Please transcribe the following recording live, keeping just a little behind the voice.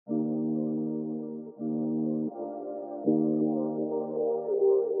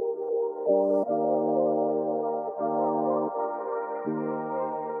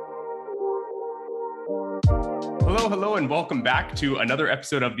Hello, and welcome back to another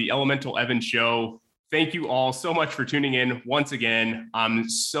episode of the Elemental Evan Show. Thank you all so much for tuning in once again. I'm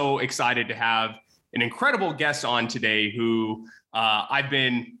so excited to have an incredible guest on today who I've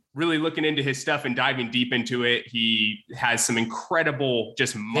been really looking into his stuff and diving deep into it. He has some incredible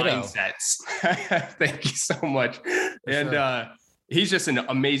just mindsets. Thank you so much. He's just an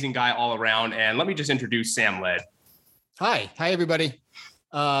amazing guy all around. And let me just introduce Sam Led. Hi, everybody.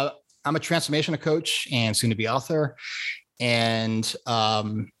 I'm a transformational coach and soon to be author. And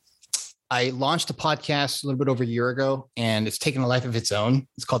I launched a podcast a little bit over a year ago, and it's taken a life of its own.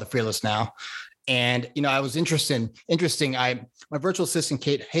 It's called The Fearless Now. And, I was interesting. My virtual assistant,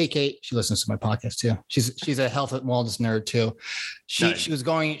 Kate, hey, Kate, she listens to my podcast too. She's a health and wellness nerd too.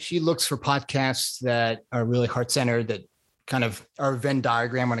 She looks for podcasts that are really heart-centered, that kind of are a Venn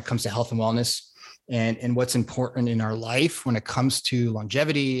diagram when it comes to health and wellness and what's important in our life when it comes to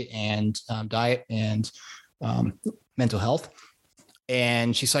longevity and diet and mental health.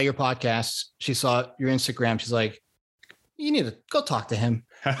 And she saw your podcast. She saw your Instagram. She's like, you need to go talk to him.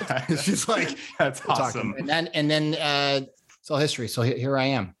 She's like, that's awesome. And then it's all history. So here I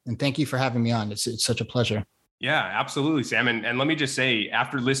am. And thank you for having me on. It's such a pleasure. Yeah, absolutely, Sam. And let me just say,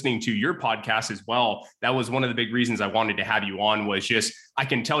 after listening to your podcast as well, that was one of the big reasons I wanted to have you on, was just, I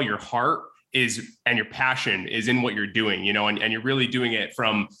can tell your heart and your passion is in what you're doing, and you're really doing it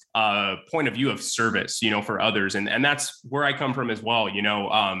from a point of view of service, for others. And that's where I come from as well.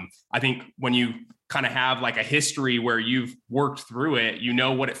 I think when you kind of have like a history where you've worked through it,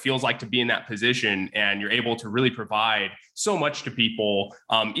 what it feels like to be in that position, and you're able to really provide so much to people,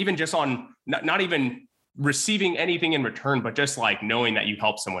 even just on not even receiving anything in return, but just like knowing that you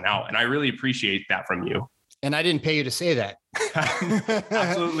help someone out. And I really appreciate that from you. And I didn't pay you to say that.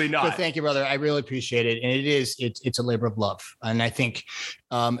 Absolutely not. But thank you, brother. I really appreciate it. And it's a labor of love. And I think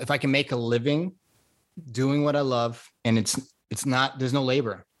if I can make a living doing what I love, and it's not, there's no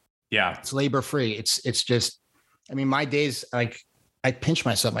labor. Yeah. It's labor free. It's just, my days, like, I pinch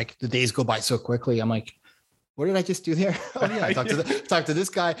myself, like the days go by so quickly. I'm like, what did I just do there? Oh yeah. I talk to this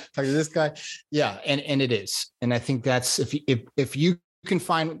guy. Yeah. And it is. And I think that's, if you can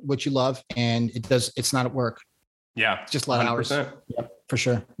find what you love and it's not at work. Yeah. Just a lot of hours. Yeah, for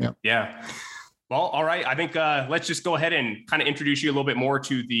sure. Yeah. Yeah. Well, all right. I think let's just go ahead and kind of introduce you a little bit more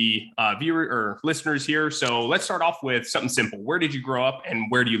to the viewer or listeners here. So let's start off with something simple. Where did you grow up and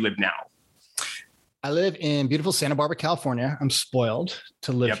where do you live now? I live in beautiful Santa Barbara, California. I'm spoiled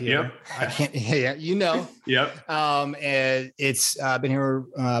to live here. Yep. I can't, Yep. And it's been here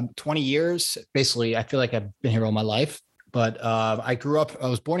 20 years. Basically, I feel like I've been here all my life. But I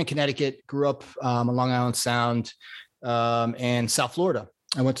was born in Connecticut, grew up on Long Island Sound and South Florida.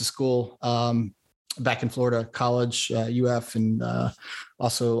 I went to school back in Florida, college, UF, and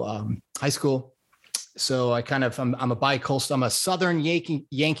also high school. So I'm a bi-coastal, I'm a Southern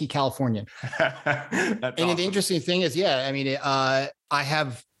Yankee Californian. And awesome. The interesting thing is, I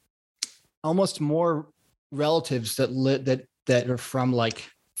have almost more relatives that are from like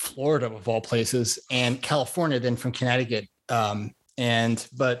Florida of all places and California than from Connecticut.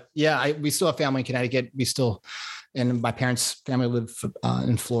 We still have family in Connecticut. And my parents' family live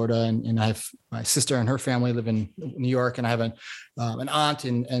in Florida, and I have my sister and her family live in New York, and I have an aunt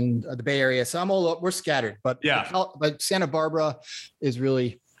in the Bay Area. So we're scattered, but but Santa Barbara is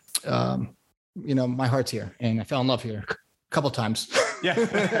really, my heart's here, and I fell in love here a couple of times. Yeah,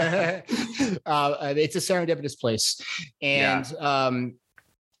 it's a serendipitous place, and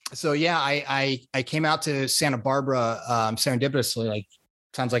I came out to Santa Barbara serendipitously. Like,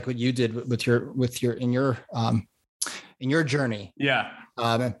 sounds like what you did in your journey. Yeah.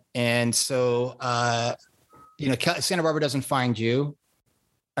 And so, Santa Barbara doesn't find you.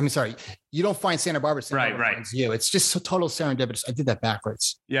 You don't find Santa Barbara. Barbara finds you. It's just so total serendipitous. I did that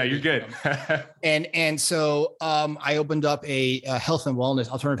backwards. Yeah, you're good. So I opened up a alternative health and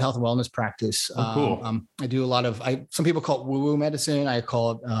wellness practice. Oh, cool. I do a lot of, some people call it woo-woo medicine. I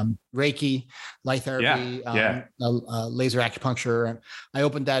call it Reiki, light therapy, laser acupuncture. I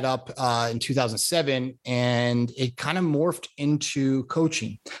opened that up in 2007, and it kind of morphed into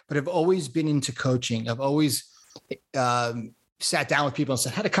coaching. But I've always been into coaching. I've always sat down with people and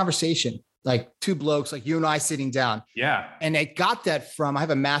had a conversation, like two blokes, like you and I sitting down. Yeah. And I got that from, I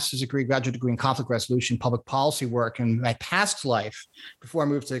have a master's degree, graduate degree in conflict resolution, public policy work. And my past life, before I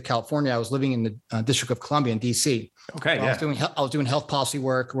moved to California, I was living in the District of Columbia in DC. Okay. I was doing health policy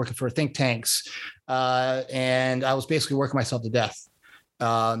work, working for think tanks. And I was basically working myself to death.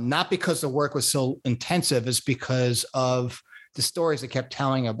 Not because the work was so intensive, it's because of the stories I kept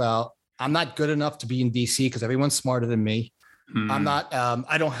telling about, I'm not good enough to be in DC because everyone's smarter than me. I'm not,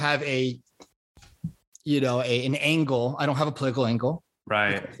 I don't have a an angle. I don't have a political angle.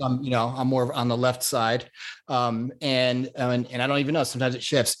 Right. I'm more on the left side. And I don't even know, sometimes it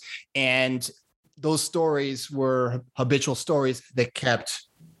shifts. And those stories were habitual stories that kept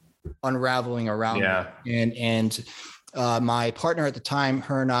unraveling around me. And my partner at the time,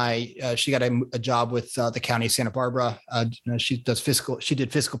 her and I, she got a job with the county of Santa Barbara. She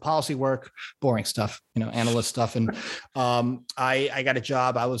did fiscal policy work, boring stuff, analyst stuff. And I got a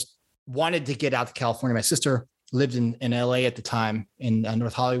job. Wanted to get out to California. My sister lived in LA at the time, in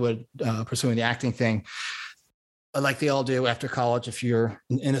North Hollywood, pursuing the acting thing. Like they all do after college, if you're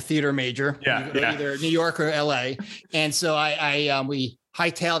in a theater major, either New York or LA. And so we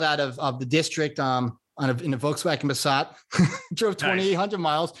hightailed out of the district in a Volkswagen Passat, drove 2,800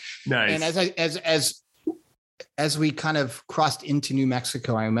 miles. Nice. And as we kind of crossed into New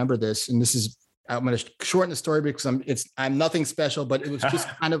Mexico, I remember this, and I'm going to shorten the story because I'm nothing special, but it was just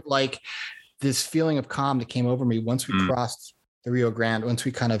kind of like this feeling of calm that came over me once we crossed the Rio Grande, once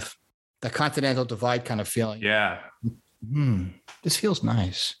we kind of, the Continental Divide kind of feeling. Yeah. This feels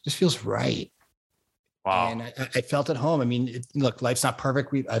nice. This feels right. Wow. And I felt at home. I mean, look, life's not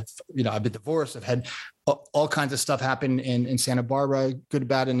perfect. I've been divorced. I've had all kinds of stuff happen in Santa Barbara, good,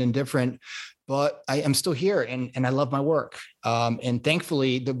 bad, and indifferent, but I am still here and I love my work. And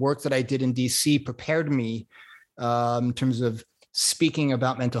thankfully the work that I did in DC prepared me in terms of speaking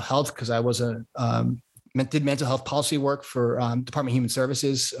about mental health, because I was did mental health policy work for Department of Human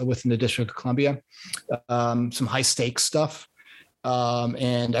Services within the District of Columbia, some high stakes stuff.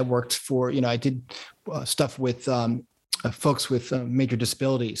 And I worked for, I did stuff with folks with major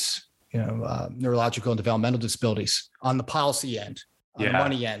disabilities, neurological and developmental disabilities on the policy end, on the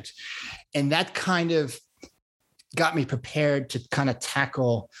money end. And that kind of got me prepared to kind of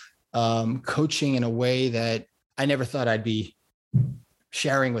tackle coaching in a way that I never thought I'd be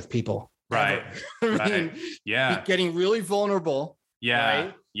sharing with people. Right. Right. Yeah. Getting really vulnerable. Yeah.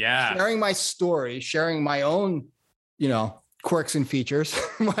 Right? Yeah. Sharing my story, sharing my own, quirks and features,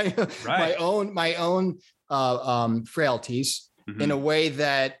 my own frailties in a way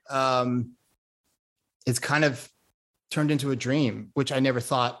that it's kind of turned into a dream, which I never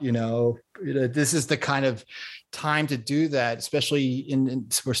thought, this is the kind of time to do that, especially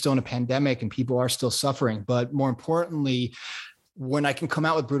we're still in a pandemic and people are still suffering. But more importantly, when I can come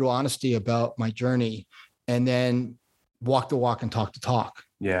out with brutal honesty about my journey and then walk the walk and talk the talk.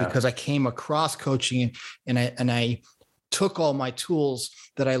 Yeah. Because I came across coaching and I took all my tools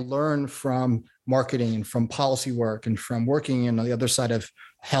that I learned from marketing and from policy work and from working on the other side of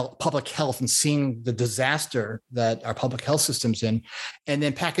public health and seeing the disaster that our public health system's in, and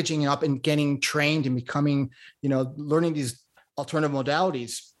then packaging it up and getting trained and becoming, learning these alternative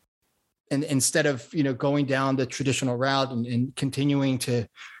modalities. And instead of, going down the traditional route and continuing to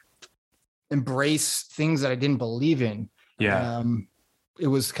embrace things that I didn't believe in. Yeah. It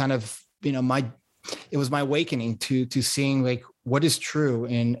was kind of, it was my awakening to seeing like what is true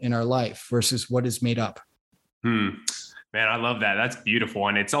in our life versus what is made up. Man, I love that. That's beautiful.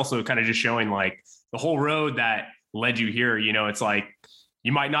 And it's also kind of just showing like the whole road that led you here. It's like,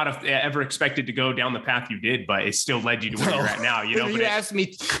 you might not have ever expected to go down the path you did, but it still led you to where you're at now. You asked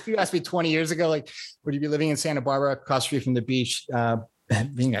me 20 years ago, like, would you be living in Santa Barbara across the street from the beach,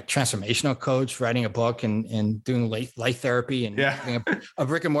 being a transformational coach, writing a book and doing life therapy and having a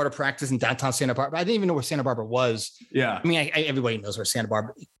brick and mortar practice in downtown Santa Barbara. I didn't even know where Santa Barbara was. Yeah. I mean, everybody knows where Santa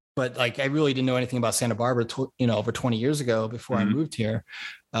Barbara, but like, I really didn't know anything about Santa Barbara, over 20 years ago before I moved here.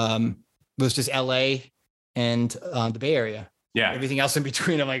 It was just LA and the Bay Area. Yeah. Everything else in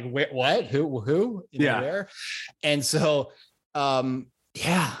between. I'm like, what, who, where? And so,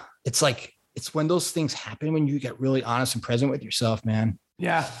 it's like, it's when those things happen, when you get really honest and present with yourself, man.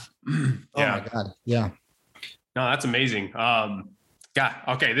 Yeah. Oh my God. Yeah. No, that's amazing. God.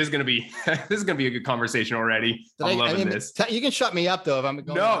 Okay. This is going to be a good conversation already. I'm loving this. You can shut me up though. If I'm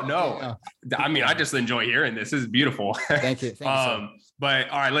going. No. I mean, I just enjoy hearing this. This is beautiful. Thank you. But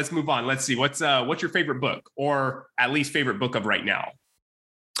all right, let's move on. Let's see. What's your favorite book, or at least favorite book of right now?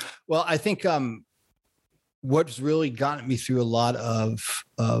 Well, I think, what's really gotten me through a lot of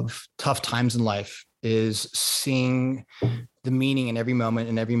tough times in life is seeing the meaning in every moment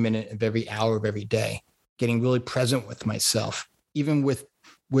and every minute of every hour of every day, getting really present with myself, even with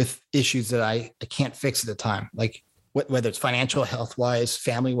issues that I can't fix at the time, like whether it's financial, health wise,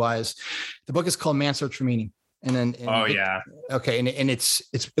 family wise. The book is called Man's Search for Meaning. Okay. And it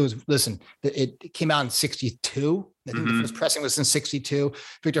came out in 1962. I think the first pressing was in 1962.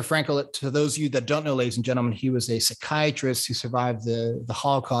 Viktor Frankl, to those of you that don't know, ladies and gentlemen, he was a psychiatrist who survived the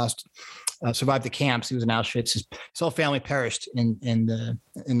Holocaust. survived the camps. He was in Auschwitz. His whole family perished in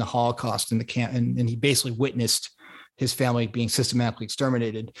the Holocaust in the camp, and he basically witnessed his family being systematically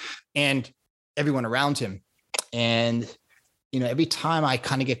exterminated, and everyone around him. And every time I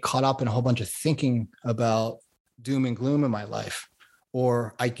kind of get caught up in a whole bunch of thinking about doom and gloom in my life,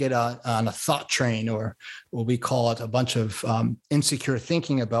 or I get on a thought train, or what we call it, a bunch of insecure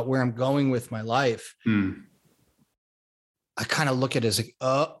thinking about where I'm going with my life. I kind of look at it as like,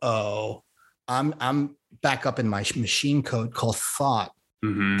 I'm back up in my machine code called thought.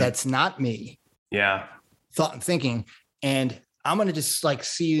 That's not me. Yeah. Thought and thinking. And I'm going to just like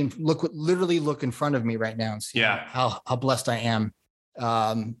see and literally look in front of me right now and see how blessed I am.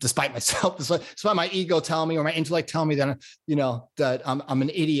 Despite myself, despite my ego telling me, or my intellect telling me that, that I'm an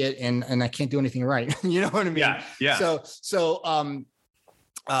idiot and I can't do anything right. You know what I mean? Yeah. Yeah. So,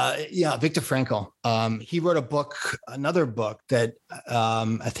 Viktor Frankl, he wrote another book that,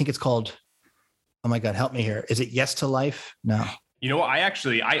 I think it's called, oh my God, help me here. Is it Yes to Life? No.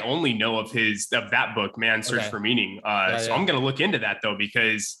 I only know of that book, Man's Search for Meaning. So I'm going to look into that though,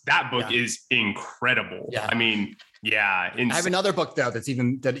 because that book is incredible. Yeah. I mean, I have another book though that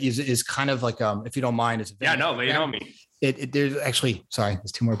is kind of like, if you don't mind, it's lay it on me. There's actually,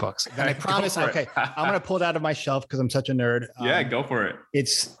 there's two more books. And I promise, I'm going to pull it out of my shelf because I'm such a nerd. Go for it.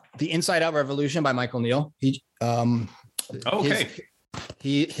 It's The Inside Out Revolution by Michael Neill.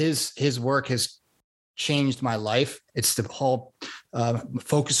 His work has changed my life. It's the whole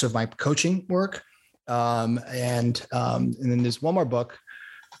focus of my coaching work. And then there's one more book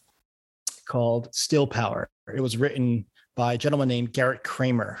called Still Power. It was written by a gentleman named Garrett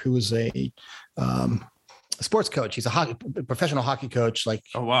Kramer, who was a sports coach. He's a professional hockey coach. Like,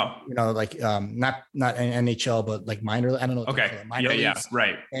 oh wow, not NHL, but like minor. I don't know. Okay. Leagues.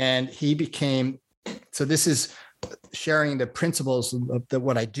 Right. And he became. So this is sharing the principles of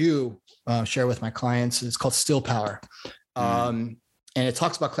what I do. Share with my clients. It's called Still Power, and it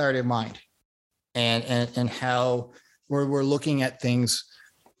talks about clarity of mind, and how we're looking at things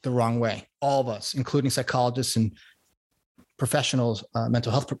the wrong way. All of us, including psychologists and professionals,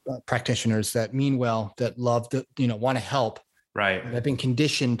 mental health practitioners that mean well, that love to, want to help. Right. I've been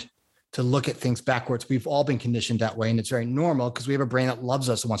conditioned to look at things backwards. We've all been conditioned that way. And it's very normal because we have a brain that loves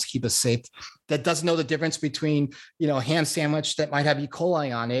us and wants to keep us safe, that doesn't know the difference between, a ham sandwich that might have E.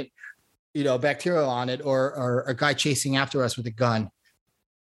 coli on it, bacteria on it, or a guy chasing after us with a gun.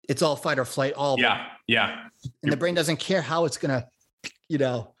 It's all fight or flight, all of it. Yeah. And the brain doesn't care how it's going to,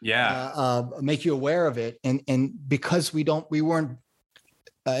 make you aware of it. And because we weren't,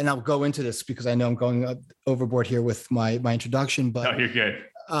 and I'll go into this because I know I'm going overboard here with my introduction, but you're good.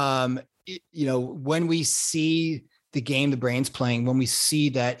 When we see the game the brain's playing, when we see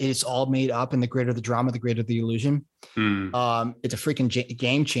that it's all made up, and the greater the drama, the greater the illusion, it's a freaking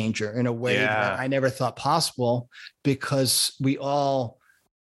game changer in a way that I never thought possible, because we all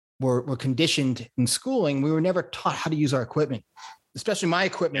were conditioned in schooling. We were never taught how to use our equipment, especially my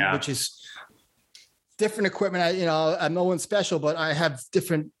equipment, which is different equipment. I'm no one special, but I have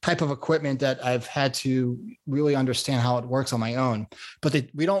different type of equipment that I've had to really understand how it works on my own. But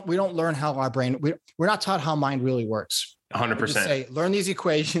we don't learn how our brain, we're not taught how mind really works. 100%. Say, learn these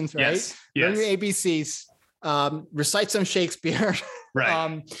equations, right? Yes. Learn your ABCs, recite some Shakespeare,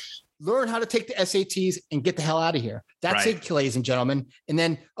 right. Learn how to take the SATs and get the hell out of here. That's it, ladies and gentlemen. And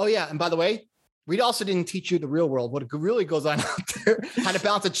then, and by the way, we also didn't teach you the real world, what really goes on out there, how to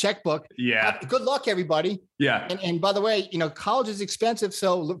balance a checkbook. Yeah. Good luck, everybody. Yeah. And by the way, college is expensive,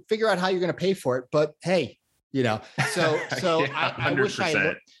 so figure out how you're going to pay for it. But hey, so I wish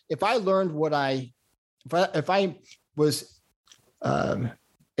if I learned if I was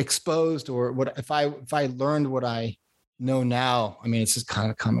exposed, or if I learned what I know now. I mean, it's just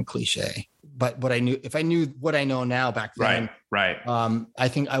kind of common cliche. But if I knew what I know now back then, right. I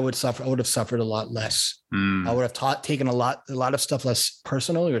think I would have suffered a lot less. I would have taken a lot of stuff less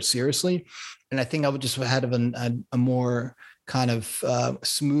personally or seriously. And I think I would just have had a more kind of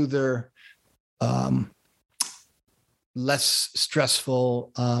smoother, less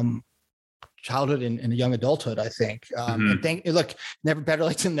stressful childhood and young adulthood, I think. And look, never better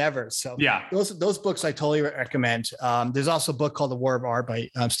late than never. So those books I totally recommend. There's also a book called The War of Art by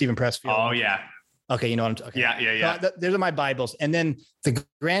Stephen Pressfield. Oh yeah. Okay. You know what I'm talking about. Yeah. So those are my Bibles. And then the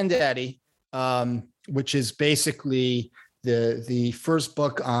Granddaddy, which is basically the first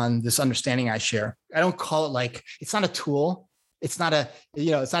book on this understanding I share. I don't call it it's not a tool. It's not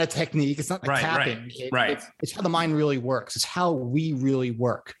it's not a technique. It's not like tapping. It's how the mind really works. It's how we really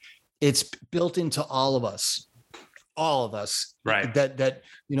work. It's built into all of us. Right. That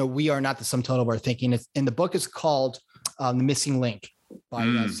we are not the sum total of our thinking. And the book is called The Missing Link.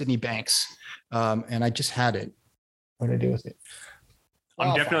 by Sydney Banks. And I just had it. What did I do with it?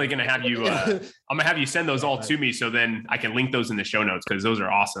 I'm definitely going to have you, I'm going to have you send those all to me. So then I can link those in the show notes, because those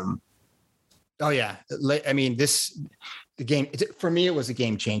are awesome. Oh yeah. I mean, the game, for me, it was a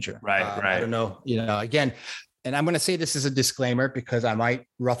game changer. Right. I don't know, again, and I'm going to say this as a disclaimer because I might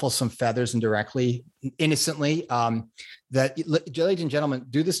ruffle some feathers indirectly, innocently, that ladies and gentlemen,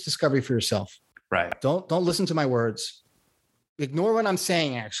 do this discovery for yourself. Right. Don't listen to my words. Ignore what I'm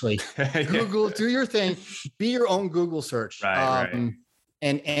saying, actually. Google, do your thing, be your own Google search. Right.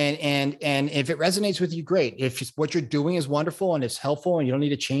 And if it resonates with you, great. If what you're doing is wonderful and it's helpful and you don't need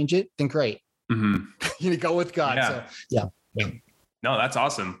to change it, then great. You go with God. Yeah. So, yeah. No, that's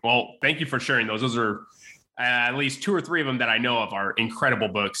awesome. Well, thank you for sharing those. Those are at least 2 or 3 of them that I know of are incredible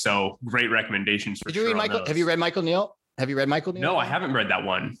books. So great recommendations. Did you read Michael? Have you read Michael Neal? No, I haven't read that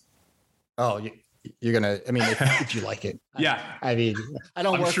one. Oh, you're going to, I mean, if you like it. Yeah. I mean, I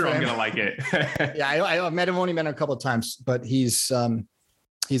don't I'm work sure for I'm him. going to like it. Yeah. I've only met him a couple of times, but he's a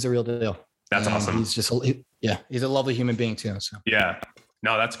real deal. That's awesome. He's just, he's a lovely human being too. So yeah.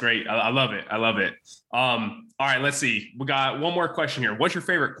 No, that's great. I love it. All right, let's see. We got one more question here. What's your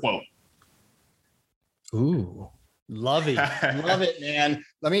favorite quote? Ooh, love it, man.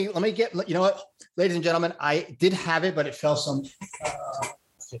 Let me get. You know what, ladies and gentlemen, I did have it, but it fell some.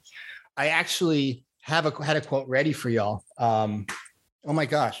 I actually had a quote ready for y'all. Oh my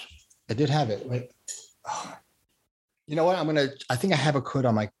gosh, I did have it. Wait. Oh. You know what? I think I have a quote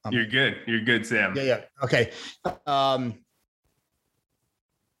on my. You're good, Sam. Yeah. Okay.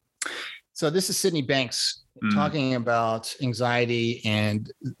 So this is Sydney Banks talking about anxiety and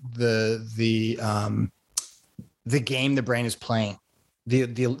the game the brain is playing,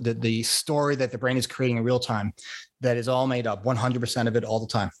 the story that the brain is creating in real time, that is all made up, 100% of it all the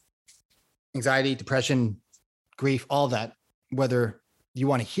time. Anxiety, depression, grief, all that, whether you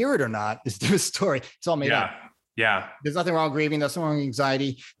want to hear it or not, is the story. It's all made up. Yeah. There's nothing wrong with grieving. Nothing wrong with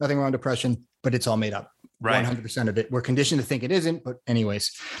anxiety. Nothing wrong with depression, but it's all made up. Right. 100% of it. We're conditioned to think it isn't, but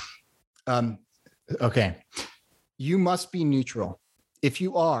anyways. Okay. You must be neutral. If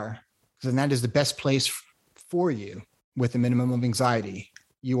you are, then that is the best place for you with a minimum of anxiety.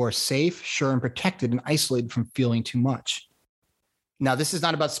 You are safe, sure, and protected and isolated from feeling too much. Now, this is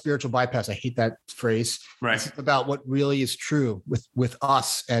not about spiritual bypass. I hate that phrase. Right. It's about what really is true with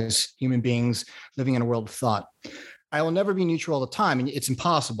us as human beings living in a world of thought. I will never be neutral all the time. And it's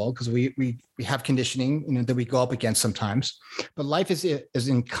impossible because we have conditioning that we go up against sometimes. But life is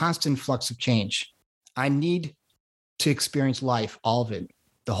in constant flux of change. I need to experience life, all of it,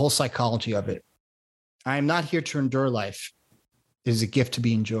 the whole psychology of it. I am not here to endure life. It is a gift to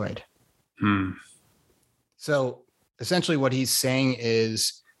be enjoyed. So essentially what he's saying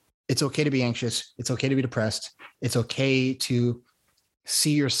is it's okay to be anxious. It's okay to be depressed. It's okay to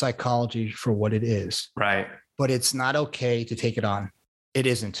see your psychology for what it is. Right. But it's not okay to take it on. It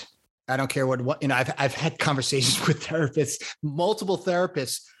isn't. I don't care what I've had conversations with therapists, multiple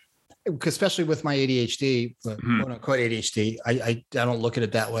therapists, especially with my ADHD, quote unquote ADHD. I don't look at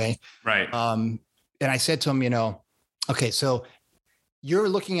it that way. Right. And I said to him, okay, so you're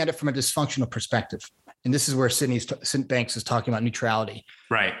looking at it from a dysfunctional perspective. And this is where Sydney Banks is talking about neutrality.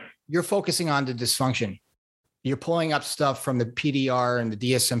 Right. You're focusing on the dysfunction. You're pulling up stuff from the PDR and the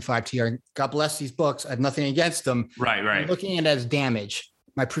DSM-5 TR. God bless these books. I have nothing against them. Right. I'm looking at it as damage.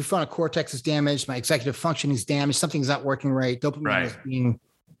 My prefrontal cortex is damaged. My executive function is damaged. Something's not working right. Dopamine is being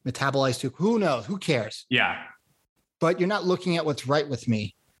metabolized to who knows? Who cares? Yeah. But you're not looking at what's right with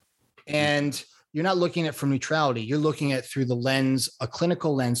me. And you're not looking at it from neutrality. You're looking at it through the lens, a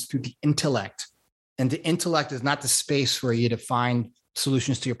clinical lens, through the intellect. And the intellect is not the space for you to find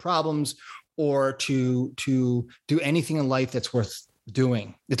solutions to your problems or to do anything in life that's worth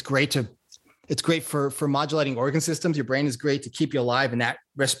doing. It's great for modulating organ systems. Your brain is great to keep you alive in that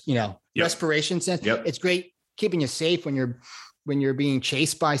respiration sense. Yep. It's great keeping you safe when you're being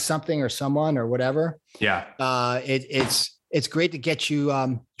chased by something or someone or whatever. Yeah. It's great to get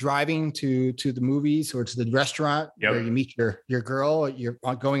you driving to the movies or to the restaurant where you meet your girl. You're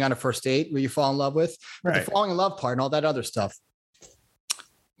going on a first date where you fall in love with. But the falling in love part and all that other stuff,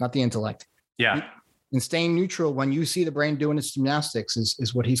 not the intellect. Yeah. And staying neutral when you see the brain doing its gymnastics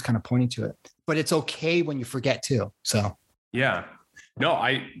is what he's kind of pointing to it. But it's okay when you forget too. So yeah. No,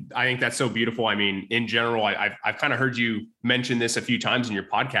 I think that's so beautiful. I mean, in general, I've kind of heard you mention this a few times in your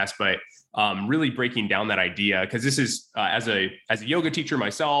podcast, but really breaking down that idea, because this is as a yoga teacher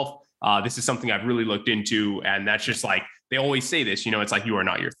myself, this is something I've really looked into, and that's just like they always say this. It's like you are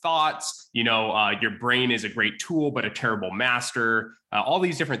not your thoughts. Your brain is a great tool, but a terrible master. All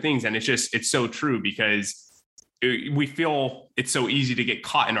these different things, and it's so true because we feel it's so easy to get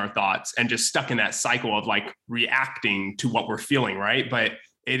caught in our thoughts and just stuck in that cycle of like reacting to what we're feeling, right? But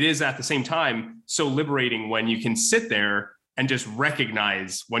it is at the same time so liberating when you can sit there and just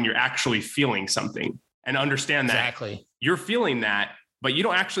recognize when you're actually feeling something and understand that Exactly. you're feeling that, but you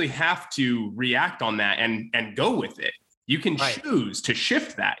don't actually have to react on that and go with it. You can choose to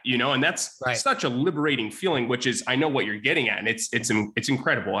shift that, and that's such a liberating feeling, which is, I know what you're getting at, and it's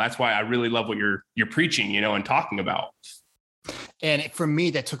incredible. That's why I really love what you're preaching, and talking about. And for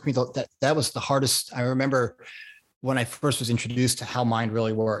me, that took me, that was the hardest. I remember when I first was introduced to how mind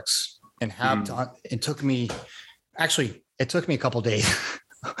really works and how it took me a couple of days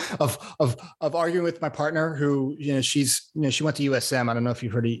of arguing with my partner who, she went to USM. I don't know if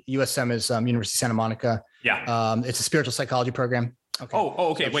you've heard of USM is University of Santa Monica. Yeah. It's a spiritual psychology program. Okay.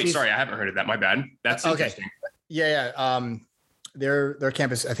 Okay. So wait, sorry. I haven't heard of that. My bad. That's interesting. Yeah. Their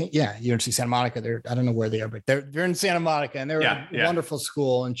campus, I think, University of Santa Monica. I don't know where they are, but they're in Santa Monica, and they're a wonderful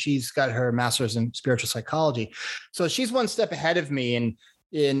school. And she's got her master's in spiritual psychology. So she's one step ahead of me.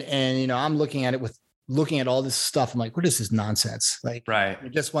 And I'm looking at all this stuff. I'm like, what is this nonsense? Like, we're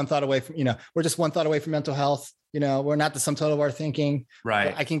just one thought away from mental health. We're not the sum total of our thinking.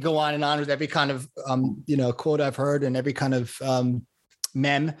 Right. I can go on and on with every kind of, quote I've heard and every kind of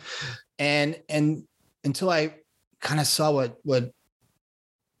mem. And until I kind of saw what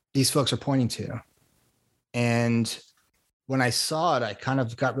these folks are pointing to. And when I saw it, I kind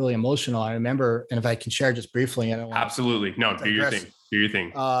of got really emotional. I remember, and if I can share just briefly, I don't want absolutely. No, do your thing.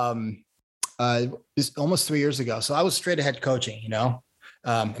 It's almost 3 years ago. So I was straight ahead coaching,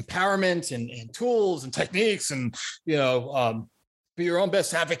 empowerment and tools and techniques and, be your own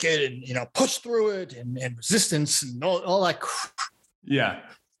best advocate and, push through it and resistance and all that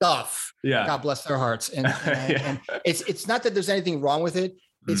stuff. Yeah. God bless their hearts. And it's not that there's anything wrong with it.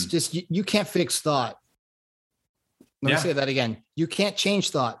 It's just, you can't fix thought. Let me say that again. You can't change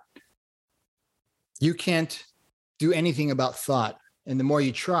thought. You can't do anything about thought. And the more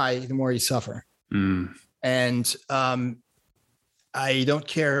you try, the more you suffer. And I don't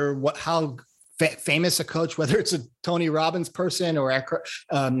care how famous a coach, whether it's a Tony Robbins person or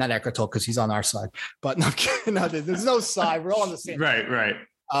not Eckhart Tolle, because he's on our side, but no, there's no side. We're all on the same. Right.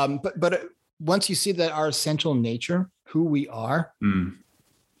 But once you see that our essential nature, who we are,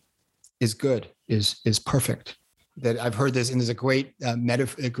 is good, is perfect. That I've heard this, and there's a great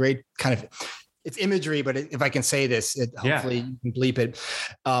a great kind of, it's imagery, but if I can say this, hopefully you can bleep it.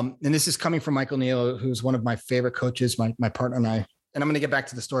 And this is coming from Michael Neal, who's one of my favorite coaches, my partner and I. And I'm going to get back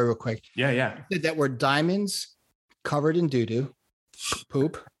to the story real quick. Yeah. That we're diamonds covered in doo-doo,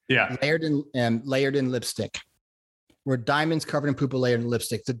 poop. Yeah. Layered in lipstick. We're diamonds covered in poop, layered in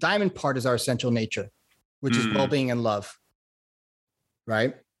lipstick. The diamond part is our essential nature, which is well-being and love.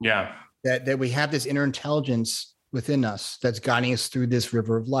 Right? Yeah. That we have this inner intelligence within us that's guiding us through this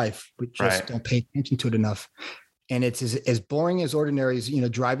river of life. We just don't pay attention to it enough. And it's as boring as ordinary as,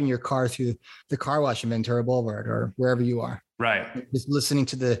 driving your car through the car wash in Ventura Boulevard or wherever you are. Right. Just listening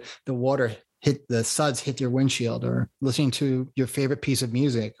to the water hit the suds, hit your windshield, or listening to your favorite piece of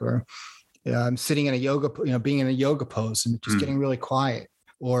music, or sitting in a yoga, being in a yoga pose and just getting really quiet,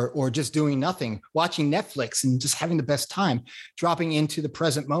 or just doing nothing, watching Netflix and just having the best time, dropping into the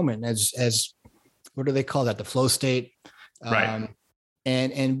present moment as what do they call that? The flow state. Right.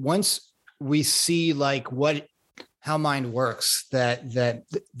 And once we see how mind works, that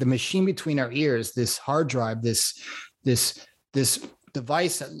the machine between our ears, this hard drive, this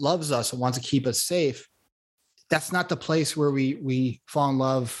device that loves us and wants to keep us safe, that's not the place where we fall in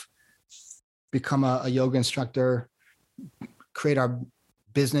love, become a yoga instructor, create our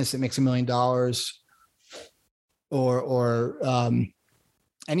business that makes $1 million, or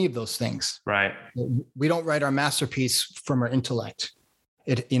any of those things. Right. We don't write our masterpiece from our intellect.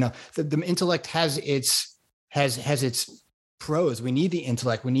 The intellect has its pros. We need the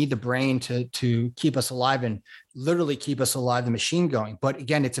intellect. We need the brain to keep us alive and literally keep us alive, the machine going. But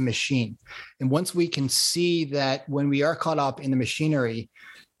again, it's a machine. And once we can see that when we are caught up in the machinery,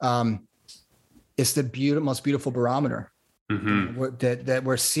 it's the most beautiful barometer. That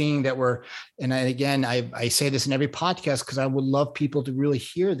we're seeing that we're, and again, I say this in every podcast because I would love people to really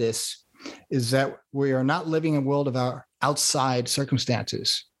hear this, is that we are not living in a world of our outside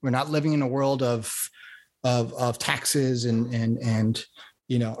circumstances. We're not living in a world of taxes and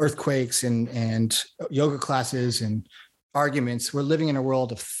earthquakes and yoga classes and arguments. We're living in a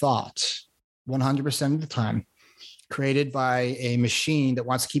world of thought 100% of the time, created by a machine that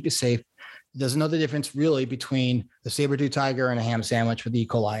wants to keep you safe. Doesn't know the difference really between the saber-tooth tiger and a ham sandwich with E.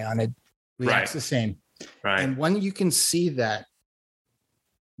 coli on it. Reacts the same. Right. And when you can see that,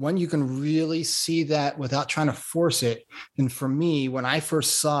 when you can really see that without trying to force it. And for me, when I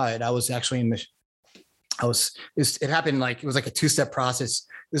first saw it, I was actually it happened like, it was like a 2-step process.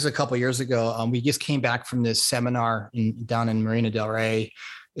 This is a couple of years ago. We just came back from this seminar down in Marina Del Rey.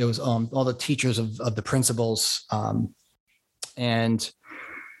 It was all the teachers of the principals. I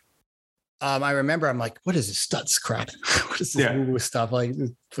remember I'm like, what is this Stutz crap? What is this woo-woo stuff? Like,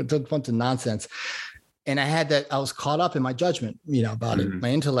 bunch of nonsense. And I was caught up in my judgment, about it. My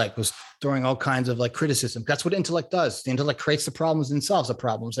intellect was throwing all kinds of like criticism. That's what intellect does. The intellect creates the problems and solves the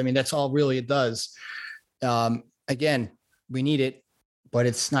problems. I mean, that's all really it does. Again, we need it, but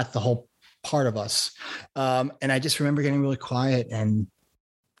it's not the whole part of us. And I just remember getting really quiet and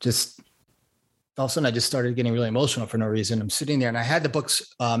just all of a sudden I just started getting really emotional for no reason. I'm sitting there and I had the books,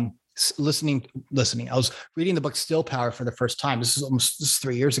 listening. I was reading the book Still Power for the first time. This is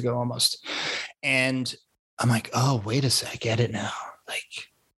 3 years ago almost. And I'm like, oh, wait a sec, I get it now. Like,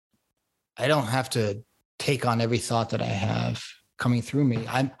 I don't have to take on every thought that I have coming through me.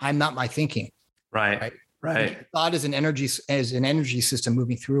 I'm not my thinking. Right. Thought is an energy system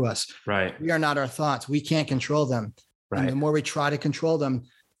moving through us. Right. We are not our thoughts. We can't control them. Right. And the more we try to control them,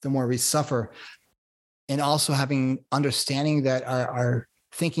 the more we suffer. And also understanding that our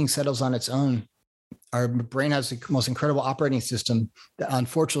thinking settles on its own. Our brain has the most incredible operating system that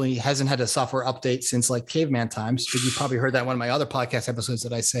unfortunately hasn't had a software update since like caveman times. But you probably heard that in one of my other podcast episodes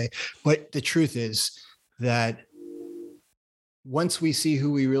that I say. But the truth is that once we see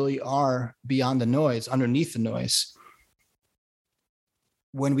who we really are beyond the noise, underneath the noise,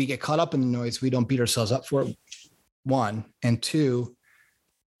 when we get caught up in the noise, we don't beat ourselves up for it, 1. And 2,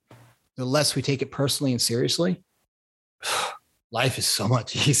 the less we take it personally and seriously, life is so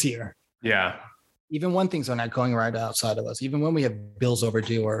much easier. Yeah. Even when things are not going right outside of us, even when we have bills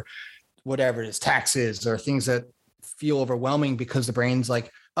overdue or whatever it is, taxes or things that feel overwhelming because the brain's like,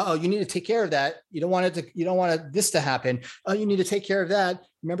 oh, you need to take care of that. You don't want this to happen. Oh, you need to take care of that.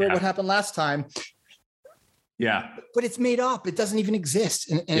 Remember what happened last time? Yeah. But it's made up. It doesn't even exist.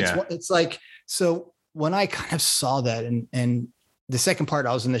 And it's like, so when I kind of saw that and the second part,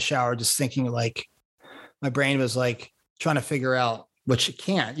 I was in the shower just thinking like, my brain was like trying to figure out what you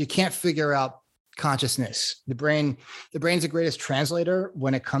can't figure out consciousness. The brain's the greatest translator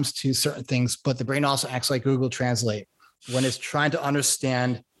when it comes to certain things, but the brain also acts like Google Translate when it's trying to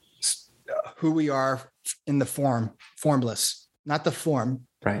understand who we are in the formless, not the form,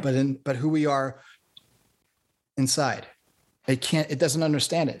 right? But who we are inside. It doesn't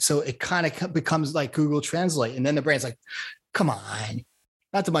understand it. So it kind of becomes like Google Translate. And then the brain's like, come on,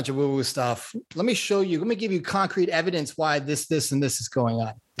 not a bunch of woo-woo stuff. Let me show you, let me give you concrete evidence why this, and this is going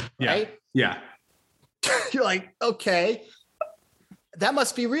on. Right? Yeah. You're like, okay, that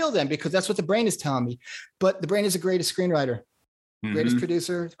must be real then, because that's what the brain is telling me. But the brain is the greatest screenwriter, greatest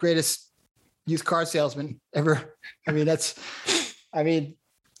producer, greatest used car salesman ever. And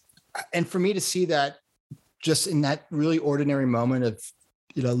for me to see that just in that really ordinary moment of,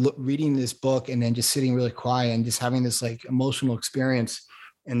 reading this book and then just sitting really quiet and just having this like emotional experience,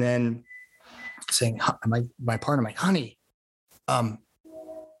 and then saying, my partner, like, honey, I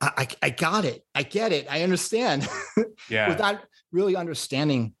got it. I get it. I understand. Yeah. Without really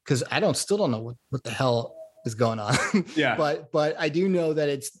understanding, because still don't know what the hell is going on. Yeah. But I do know that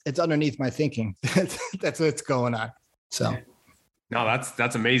it's underneath my thinking. That's what's going on. So. No,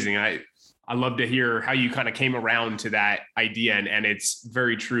 that's amazing. I love to hear how you kind of came around to that idea, and it's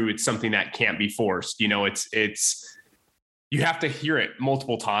very true. It's something that can't be forced. It's you have to hear it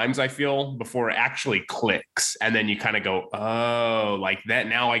multiple times, I feel, before it actually clicks. And then you kind of go, oh, like that.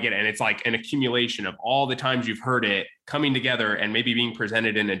 Now I get it. And it's like an accumulation of all the times you've heard it coming together and maybe being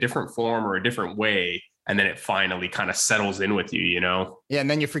presented in a different form or a different way. And then it finally kind of settles in with you, Yeah. And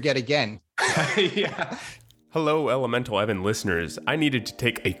then you forget again. Yeah. Hello, Elemental Evan listeners. I needed to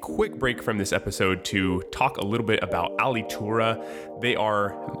take a quick break from this episode to talk a little bit about Alitura. They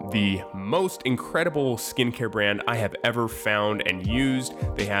are the most incredible skincare brand I have ever found and used.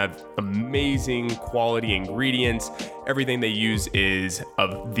 They have amazing quality ingredients. Everything they use is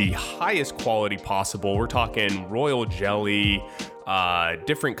of the highest quality possible. We're talking royal jelly,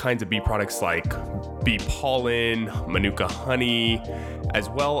 different kinds of bee products like bee pollen, manuka honey, as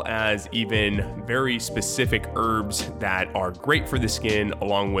well as even very specific herbs that are great for the skin,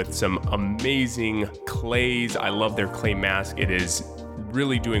 along with some amazing clays. I love their clay mask. It is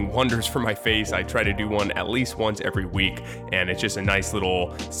really doing wonders for my face. I try to do one at least once every week, and it's just a nice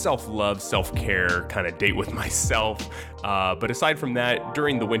little self-love, self-care kind of date with myself. But aside from that,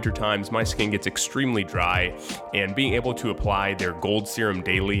 during the winter times, my skin gets extremely dry, and being able to apply their Gold Serum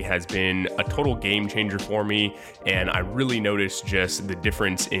daily has been a total game changer for me. And I really noticed just the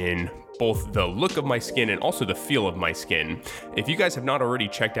difference in both the look of my skin and also the feel of my skin. If you guys have not already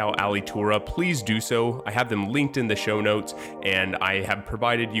checked out Alitura, please do so. I have them linked in the show notes, and I have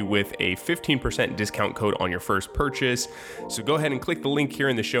provided you with a 15% discount code on your first purchase. So go ahead and click the link here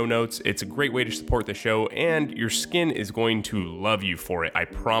in the show notes. It's a great way to support the show, and your skin is going to love you for it. I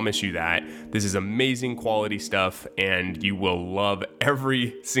promise you that. This is amazing quality stuff, and you will love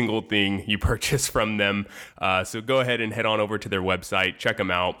every single thing you purchase from them. So go ahead and head on over to their website, check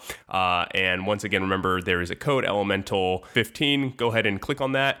them out. And once again, remember, there is a code Elemental15. Go ahead and click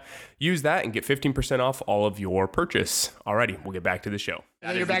on that. Use that and get 15% off all of your purchase. Alrighty, we'll get back to the show.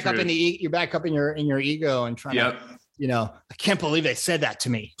 You're back up you're back up in your ego and trying to, I can't believe they said that to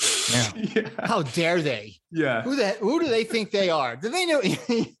me. Yeah. How dare they? Yeah. Who do they think they are? Do they know?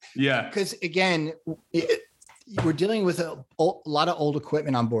 Yeah. Because again, we're dealing with a lot of old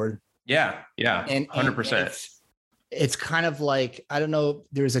equipment on board. Yeah. Yeah. And 100%. It's kind of like, I don't know,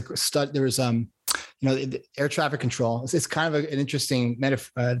 the air traffic control. It's kind of an interesting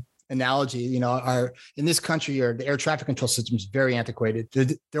analogy. In this country, the air traffic control system is very antiquated.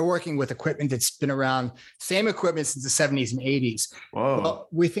 They're working with equipment that's been around, same equipment since the 70s and 80s. Whoa. Well,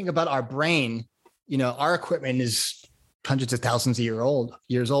 we think about our brain, our equipment is hundreds of thousands of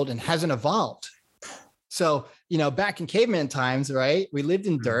years old and hasn't evolved. So, back in caveman times, right? We lived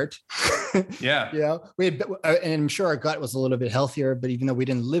in dirt. Yeah. We had, and I'm sure our gut was a little bit healthier, but even though we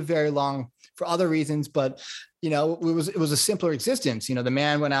didn't live very long for other reasons, but it was a simpler existence. The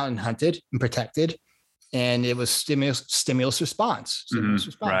man went out and hunted and protected, and it was stimulus response,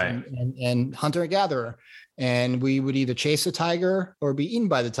 Right. and hunter and gatherer. And we would either chase a tiger or be eaten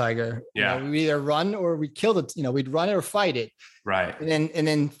by the tiger. Yeah. We either run or we kill it. We'd run it or fight it. Right. And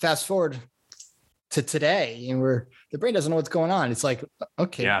then fast forward to today, and the brain doesn't know what's going on. It's like,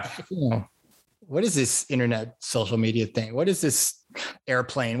 okay, what is this internet social media thing? What is this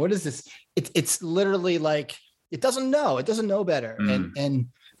airplane? What is this? It's literally like, it doesn't know better. And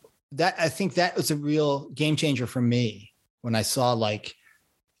that, I think that was a real game changer for me when I saw like,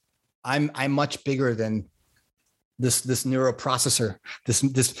 I'm much bigger than this neuroprocessor,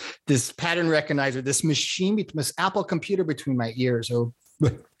 this pattern recognizer, this machine, this Apple computer between my ears,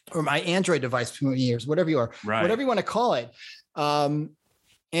 or my Android device between my ears, whatever you are, right. Whatever you want to call it. And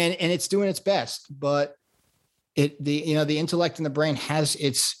it's doing its best, but the intellect in the brain has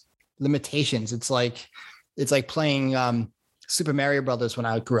its limitations. It's like playing Super Mario Brothers when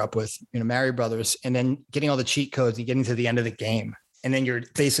I grew up with, Mario Brothers, and then getting all the cheat codes and getting to the end of the game. And then you're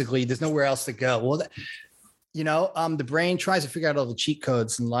basically, there's nowhere else to go. Well, the brain tries to figure out all the cheat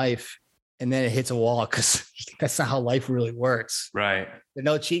codes in life, and then it hits a wall because that's not how life really works. Right. There are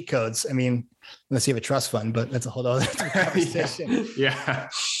no cheat codes. I mean, unless you have a trust fund, but that's a whole other conversation. Yeah.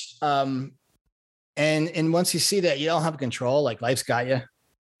 And once you see that you don't have control, like life's got you.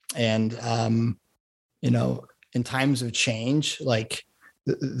 And, in times of change, like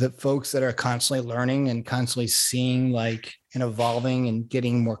the folks that are constantly learning and constantly seeing like and evolving and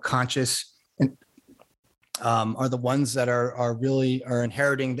getting more conscious and are the ones that are really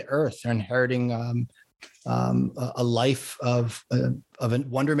inheriting the earth. They're inheriting a life of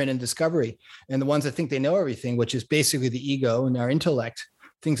wonderment and discovery. And the ones that think they know everything, which is basically the ego and our intellect,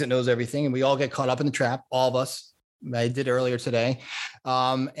 thinks it knows everything. And we all get caught up in the trap, all of us. I did earlier today.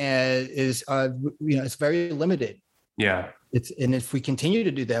 And it's very limited. Yeah. And if we continue to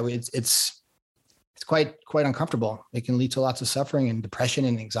do that, it's quite uncomfortable. It can lead to lots of suffering and depression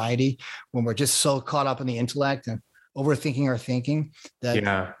and anxiety when we're just so caught up in the intellect and overthinking our thinking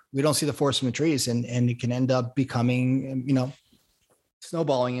that we don't see the forest from the trees, and it can end up becoming,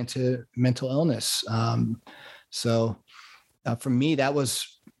 snowballing into mental illness. So for me, that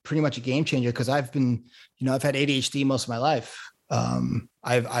was pretty much a game changer, because I've had ADHD most of my life.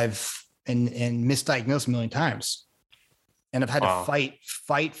 I've misdiagnosed a million times, and I've had to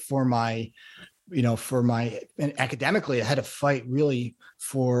fight for my, and academically, I had to fight really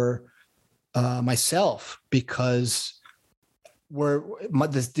for myself, because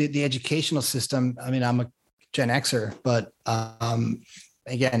the educational system. I mean, I'm a Gen Xer, but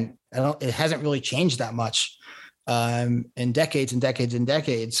again, it hasn't really changed that much in decades and decades and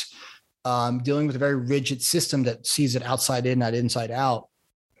decades. Dealing with a very rigid system that sees it outside in, not inside out,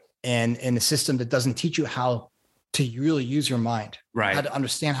 and a system that doesn't teach you how to really use your mind, right? How to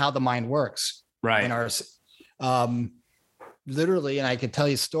understand how the mind works, right? And literally, and I could tell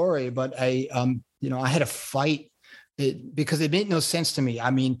you a story, but I had to fight it because it made no sense to me. I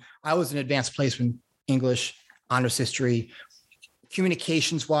mean, I was an advanced placement, English, honors history,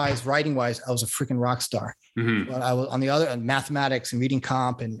 communications wise, writing wise, I was a freaking rock star. Mm-hmm. But I was on the other end, mathematics and reading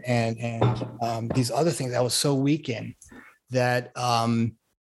comp and these other things I was so weak in that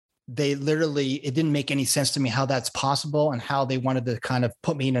they literally, it didn't make any sense to me how that's possible and how they wanted to kind of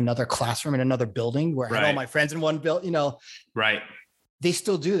put me in another classroom in another building where I had all my friends in one building, Right. They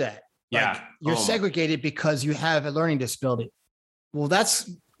still do that. Yeah. Like, you're segregated because you have a learning disability. Well, that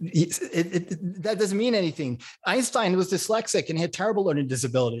doesn't mean anything. Einstein was dyslexic and had terrible learning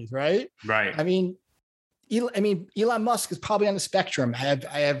disabilities, right? Right. I mean, Elon Musk is probably on the spectrum.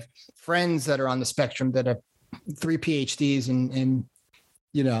 I have friends that are on the spectrum that have 3 PhDs and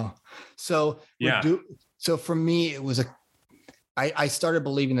so yeah. So for me, it was I started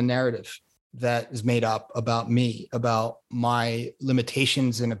believing the narrative that is made up about me, about my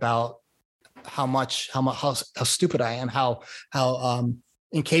limitations, and about how stupid I am, how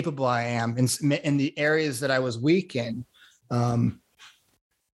incapable I am in the areas that I was weak in.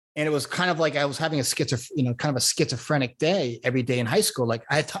 And it was kind of like I was having a schizophrenic day every day in high school. Like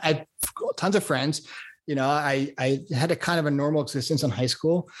I had tons of friends, I had a kind of a normal existence in high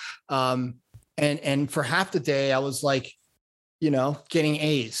school. And for half the day I was like, getting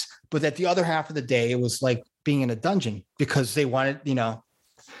A's, but at the other half of the day, it was like being in a dungeon because they wanted,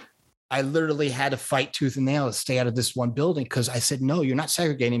 I literally had to fight tooth and nail to stay out of this one building. Cause I said, no, you're not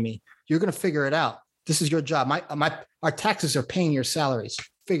segregating me. You're going to figure it out. This is your job. Our taxes are paying your salaries.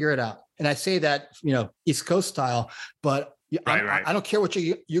 Figure it out. And I say that, East Coast style, but right. I don't care what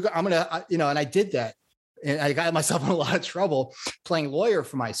I'm going to, and I did that. And I got myself in a lot of trouble playing lawyer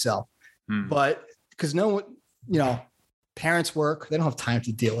for myself, but because parents work, they don't have time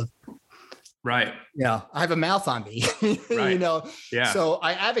to deal with. Right. I have a mouth on me, right. Yeah. So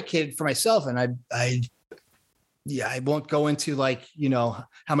I advocated for myself, and I won't go into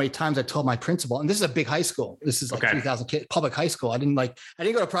how many times I told my principal, and this is a big high school. This is like 3,000 kids, public high school. I didn't go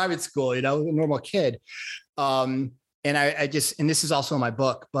to private school, a normal kid. And and this is also in my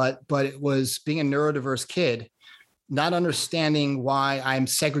book, but it was being a neurodiverse kid, not understanding why I'm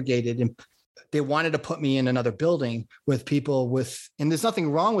segregated, and they wanted to put me in another building with people and there's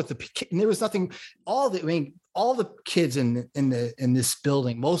nothing wrong with and there was nothing, all the kids in this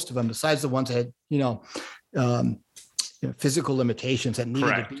building, most of them, besides the ones that had, physical limitations that needed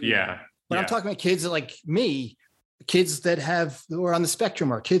Correct. to be. Yeah. But I'm talking about kids like me, kids who are on the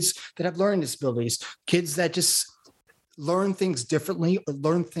spectrum, or kids that have learning disabilities, kids that just learn things differently or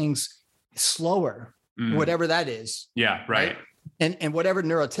learn things slower, whatever that is. Yeah. Right. And whatever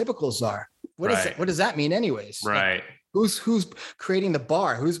neurotypicals are. What does that mean anyways? Right. Like, who's creating the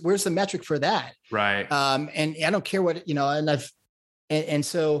bar? Where's the metric for that? Right. And I don't care what, and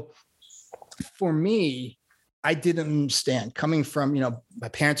so for me, I didn't understand coming from, my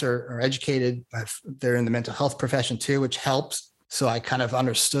parents are educated. They're in the mental health profession too, which helps. So I kind of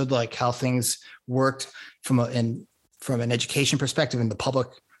understood how things worked from an education perspective in the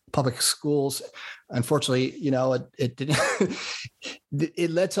public schools. Unfortunately, it didn't,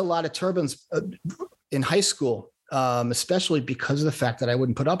 it led to a lot of turbulence in high school, especially because of the fact that I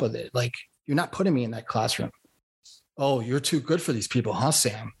wouldn't put up with it. Like, you're not putting me in that classroom. Oh, you're too good for these people, huh,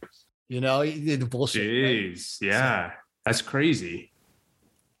 Sam? The bullshit. Jeez. Right? Yeah. So, that's crazy.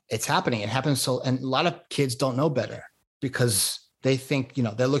 It's happening. It happens. And a lot of kids don't know better because they think,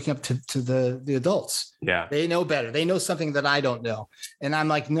 they're looking up to the adults. Yeah. They know better. They know something that I don't know. And I'm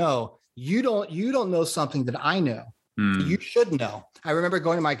like, no, you don't know something that I know. You should know. I remember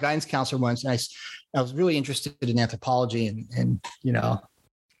going to my guidance counselor once, and I was really interested in anthropology and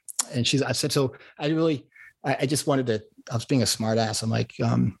I said, so I just wanted to, I was being a smart ass. I'm like,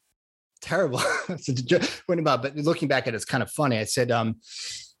 terrible. But looking back at it, it's kind of funny. I said,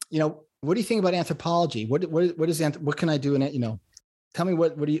 what do you think about anthropology? What can I do in it? Tell me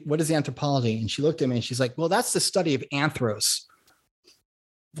what is anthropology? And she looked at me and she's like, well, that's the study of anthros.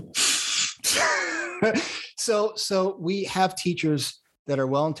 So we have teachers that are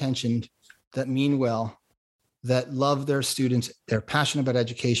well-intentioned, that mean well, that love their students. They're passionate about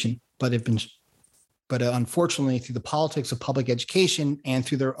education, but unfortunately, through the politics of public education and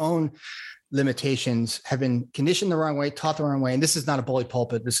through their own limitations, have been conditioned the wrong way, taught the wrong way. And this is not a bully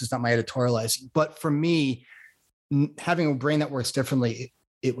pulpit. This is not my editorializing. But for me, having a brain that works differently,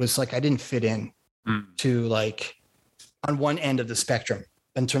 it was like I didn't fit in to on one end of the spectrum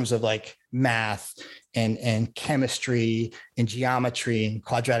in terms of math and chemistry and geometry and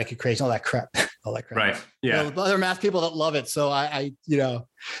quadratic equation, all that crap. Right. Yeah. Other math people that love it. So I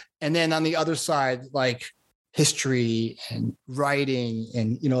and then on the other side, history and writing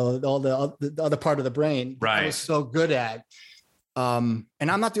and, all the other part of the brain that I was so good at. And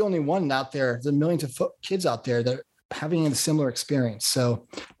I'm not the only one out there. There's millions of kids out there that are having a similar experience. So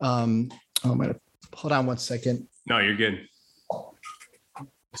I'm going to hold on one second. No, you're good.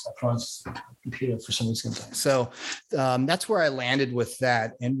 Computer for some reason. So that's where I landed with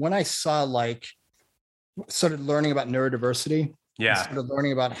that. And when I saw started learning about neurodiversity, started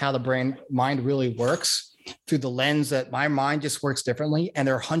learning about how the mind really works through the lens that my mind just works differently. And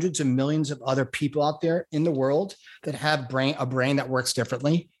there are hundreds of millions of other people out there in the world that have a brain that works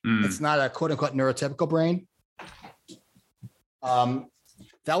differently. It's not a quote unquote neurotypical brain.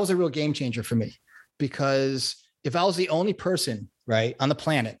 That was a real game changer for me, because if I was the only person on the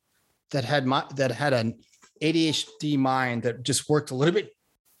planet that had an ADHD mind that just worked a little bit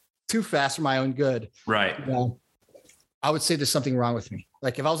too fast for my own good, right? I would say there's something wrong with me.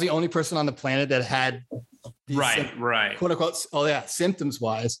 Like if I was the only person on the planet that had these quote unquote, symptoms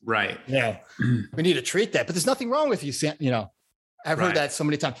wise, right? Yeah, we need to treat that. But there's nothing wrong with you, Sam. I've heard that so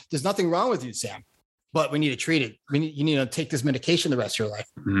many times. There's nothing wrong with you, Sam. But we need to treat it. You need to take this medication the rest of your life,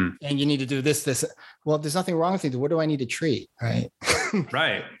 and you need to do this. Well, there's nothing wrong with you. What do I need to treat? Right.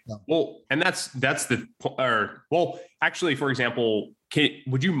 Right. Well, and that's actually, for example,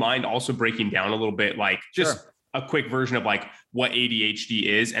 would you mind also breaking down a little bit, like just a quick version of like what ADHD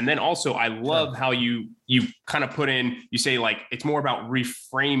is? And then also I love how you kind of put in, you say like, it's more about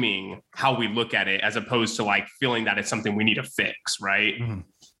reframing how we look at it as opposed to like feeling that it's something we need to fix. Right. Mm-hmm.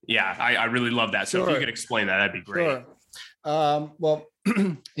 Yeah, I really love that. So if you could explain that, that'd be great. Well,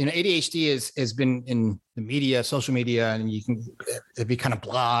 ADHD has been in the media, social media, and it'd be kind of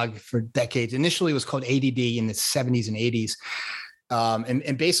blog for decades. Initially, it was called ADD in the 70s and 80s.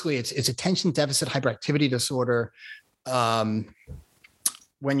 And basically it's attention deficit hyperactivity disorder. When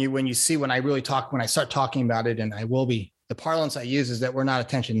I start talking about it, and I will be, the parlance I use is that we're not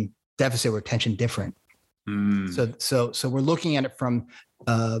attention deficit, we're attention different. So we're looking at it from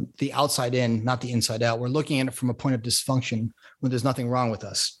the outside in, not the inside out. We're looking at it from a point of dysfunction when there's nothing wrong with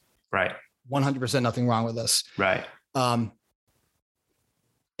us. Right. 100% nothing wrong with us. Right.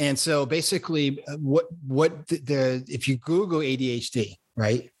 And so basically if you Google ADHD,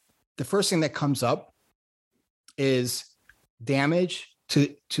 right, the first thing that comes up is damage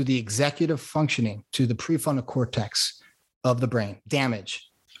to the executive functioning, to the prefrontal cortex of the brain.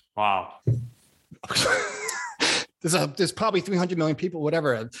 Damage. Wow. There's probably 300 million people,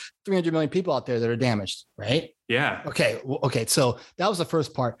 300 million people out there that are damaged, right? Yeah. Okay. So that was the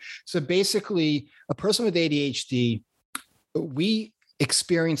first part. So basically, a person with ADHD, we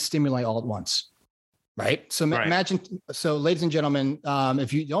experience stimuli all at once, right? So imagine. So, ladies and gentlemen,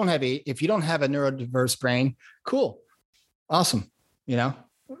 if you don't have a neurodiverse brain, cool, awesome.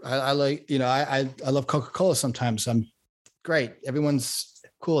 I like. I love Coca-Cola sometimes. I'm great. Everyone's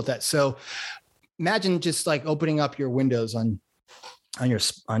cool with that. So imagine just like opening up your windows on your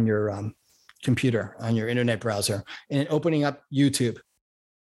computer, on your internet browser, and opening up YouTube,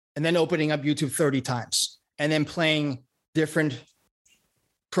 and then opening up YouTube 30 times, and then playing different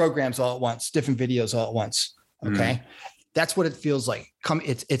programs all at once, different videos all at once. Okay. That's what it feels like.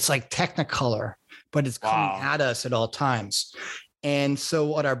 It's like Technicolor, but it's coming at us at all times. And so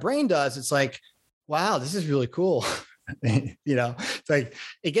what our brain does, it's like, wow, this is really cool. It's like,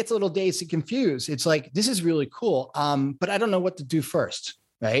 it gets a little dazed and confused. It's like, this is really cool. But I don't know what to do first.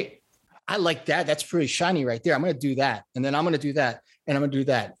 Right. I like that. That's pretty shiny right there. I'm going to do that. And then I'm going to do that. And I'm going to do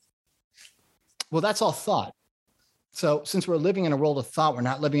that. Well, that's all thought. So since we're living in a world of thought, we're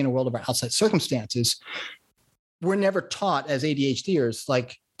not living in a world of our outside circumstances. We're never taught as ADHDers,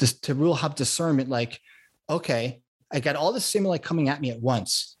 like to really have discernment, like, okay, I got all the stimuli coming at me at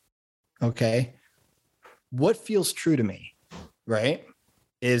once. Okay. What feels true to me, right?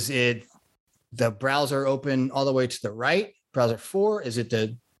 Is it the browser open all the way to the right, browser 4? Is it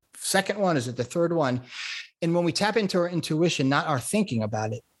the second one? Is it the third one? And when we tap into our intuition, not our thinking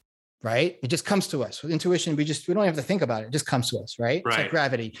about it, right? It just comes to us. With intuition, we don't have to think about it. It just comes to us, right? It's like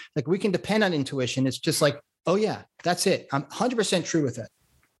gravity. Like we can depend on intuition. It's just like, oh yeah, that's it. I'm 100% true with it.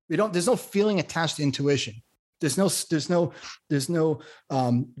 There's no feeling attached to intuition. There's no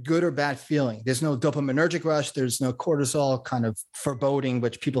good or bad feeling. There's no dopaminergic rush. There's no cortisol kind of foreboding,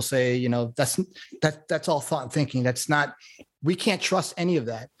 which people say, that's all thought and thinking. We can't trust any of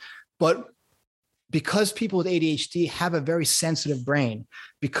that. But because people with ADHD have a very sensitive brain,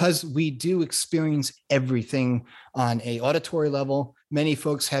 because we do experience everything on a auditory level, many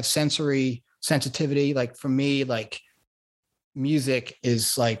folks have sensory sensitivity. Like for me, like music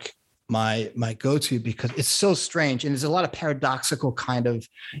is like my go-to because it's so strange. And there's a lot of paradoxical kind of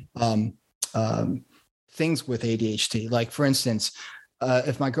things with ADHD. Like for instance,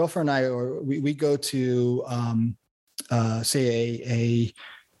 if my girlfriend and I, or we go to say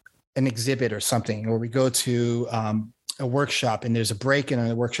an exhibit or something, or we go to a workshop and there's a break in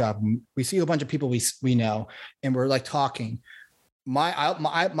the workshop, and we see a bunch of people we know, and we're like talking.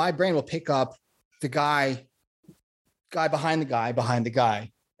 My brain will pick up the guy behind the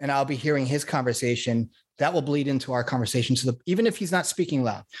guy, and I'll be hearing his conversation. That will bleed into our conversation. So even if he's not speaking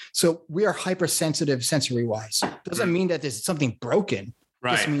loud, so we are hypersensitive sensory wise. Doesn't mean that there's something broken.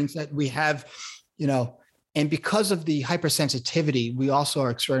 Right. This means that we have, and because of the hypersensitivity, we also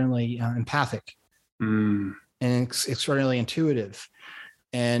are extraordinarily empathic and extraordinarily intuitive.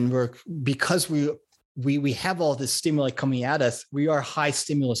 And because we have all this stimuli coming at us, we are high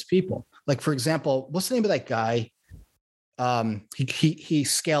stimulus people. Like, for example, what's the name of that guy? He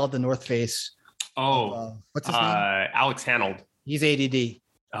scaled the North Face. What's his name? Alex Honnold. He's ADD.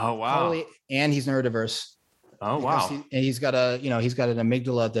 Oh, wow. Totally, and he's neurodiverse. Oh, wow. And he's got an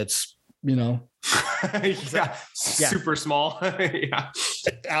amygdala that's, super small.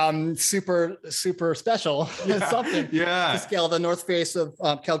 super special. Something. Yeah. To scale the North Face of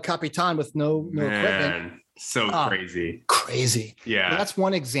El Capitan with no equipment. So crazy. Crazy. Yeah. But that's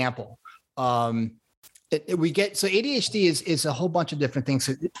one example. ADHD is a whole bunch of different things.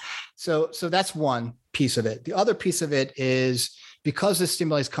 So that's one piece of it. The other piece of it is because the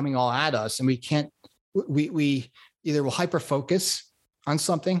stimuli is coming all at us, and we either will hyper focus on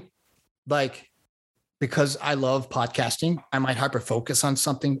something, like because I love podcasting, I might hyper focus on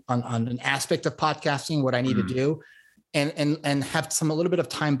something on an aspect of podcasting, what I need to do, and have a little bit of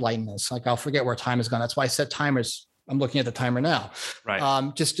time blindness. Like I'll forget where time is gone. That's why I set timers. I'm looking at the timer now.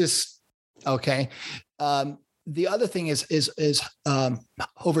 Right. Just okay. The other thing is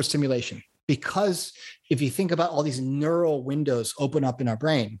overstimulation, because if you think about all these neural windows open up in our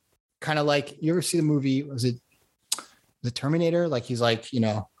brain, kind of like, you ever see the movie, was it the Terminator? Like he's like,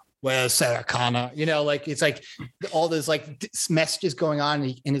 where's Sarah Connor? Like it's like all this like messages going on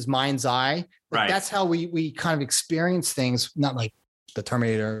in his mind's eye. Like, right. That's how we kind of experience things, not like the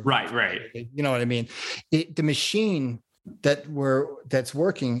Terminator. Right. You know what I mean? The machine that's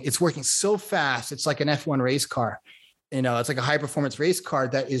working, it's working so fast. It's like an F1 race car. It's like a high performance race car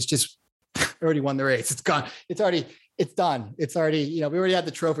that is just already won the race. It's gone. It's done. It's already, we already had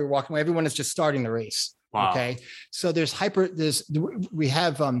the trophy. We're walking away. Everyone is just starting the race. Wow. Okay. So we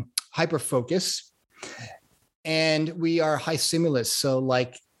have hyper focus, and we are high stimulus. So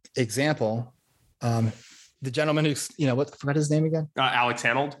like example, the gentleman who's, I forgot his name again. Alex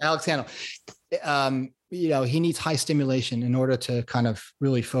Honnold. Alex Honnold. He needs high stimulation in order to kind of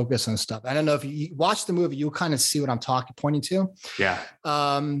really focus on stuff. I don't know if you watch the movie, you'll kind of see what I'm pointing to. Yeah.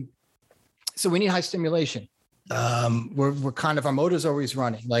 So we need high stimulation. We're kind of, our motor's always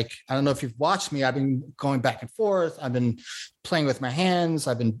running. Like, I don't know if you've watched me, I've been going back and forth. I've been playing with my hands.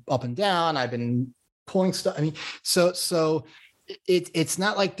 I've been up and down. I've been pulling stuff. I mean, so it's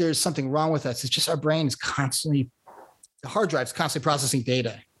not like there's something wrong with us. It's just our brain is constantly, the hard drive's constantly processing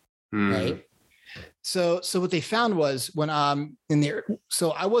data. Right. So what they found was when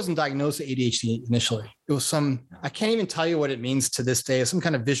so I wasn't diagnosed with ADHD initially. It was I can't even tell you what it means to this day. Some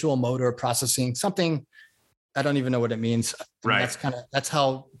kind of visual motor processing, something. I don't even know what it means. Right. That's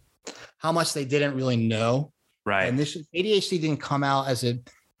how much they didn't really know. Right. And ADHD didn't come out as in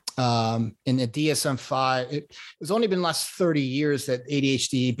the DSM-5. It was only been the last 30 years that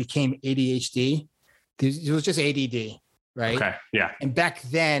ADHD became ADHD. It was just ADD. Right. Okay. Yeah. And back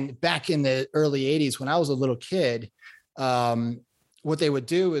in the early 80s, when I was a little kid, what they would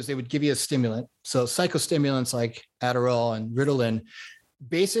do is they would give you a stimulant. So psychostimulants like Adderall and Ritalin,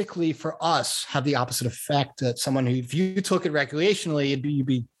 basically for us, have the opposite effect that someone who, if you took it recreationally, you'd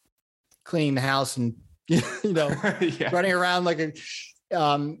be cleaning the house and, yeah. running around like it'd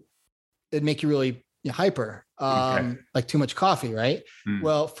make you really hyper, like too much coffee. Right.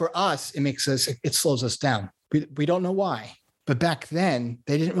 Well, for us, it slows us down. We don't know why, but back then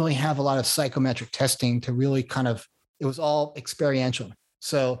they didn't really have a lot of psychometric testing to really it was all experiential.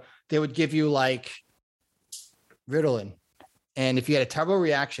 So they would give you like Ritalin. And if you had a terrible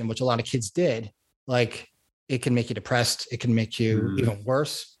reaction, which a lot of kids did, like it can make you depressed. It can make you even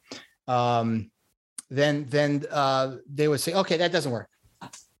worse. Then they would say, okay, that doesn't work.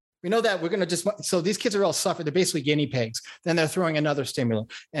 We know that we're going to so these kids are all suffering. They're basically guinea pigs. Then they're throwing another stimulant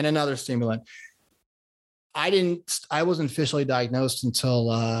and another stimulant. I wasn't officially diagnosed until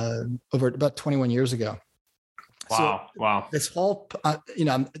over about 21 years ago. Wow. So wow. This whole,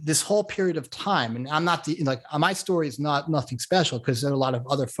 this whole period of time, and I'm not my story is nothing special because there are a lot of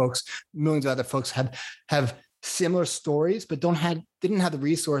other folks, millions of other folks have similar stories, but didn't have the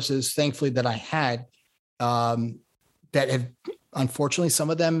resources, thankfully, that I had that have, unfortunately, some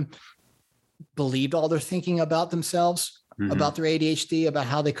of them believed all their thinking about themselves, about their ADHD, about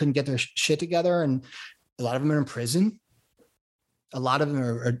how they couldn't get their shit together. And a lot of them are in prison. A lot of them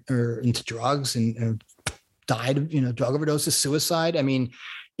are into drugs and died of, drug overdoses, suicide. I mean,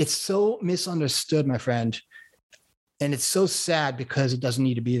 it's so misunderstood, my friend. And it's so sad because it doesn't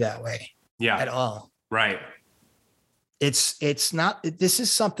need to be that way at all. Right. It's not, this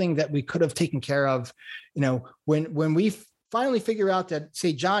is something that we could have taken care of, when we finally figure out that,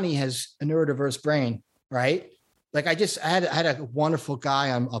 say, Johnny has a neurodiverse brain, right? Like I had a wonderful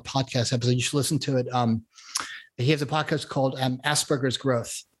guy on a podcast episode. You should listen to it. He has a podcast called Asperger's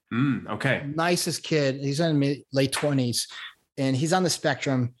Growth. Okay. Nicest kid. He's in his late 20s and he's on the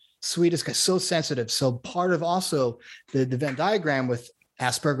spectrum. Sweetest guy, so sensitive. So part of also the Venn diagram with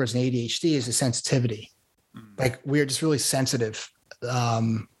Asperger's and ADHD is the sensitivity. Like we're just really sensitive.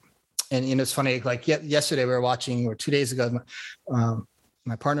 And it's funny, like yesterday we were watching, or 2 days ago,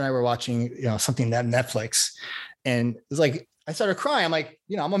 my partner and I were watching, something that Netflix, and it's like, I started crying. I'm like,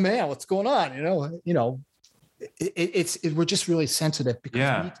 I'm a man, what's going on? We're just really sensitive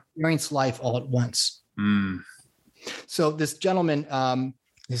because we experience life all at once. So this gentleman,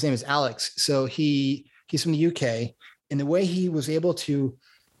 his name is Alex. So he's from the UK, and the way he was able to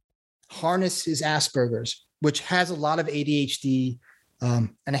harness his Asperger's, which has a lot of ADHD.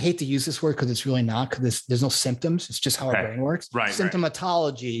 And I hate to use this word because it's really not, because there's no symptoms. It's just how our brain works. Right.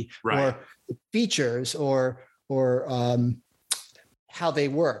 Symptomatology or features or how they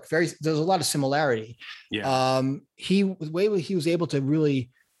work. There's a lot of similarity. Yeah. He was able to really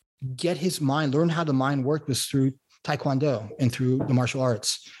get his mind, learn how the mind worked, was through Taekwondo and through the martial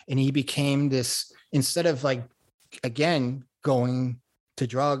arts. And he became this, instead of like, again, going to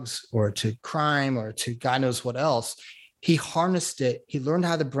drugs or to crime or to God knows what else, he harnessed it. He learned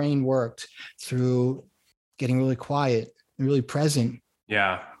how the brain worked through getting really quiet and really present.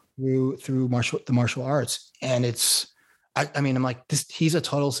 Yeah. Through the martial arts. And I'm like, he's a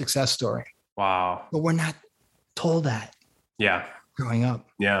total success story. Wow. But we're not told that. Yeah. Growing up.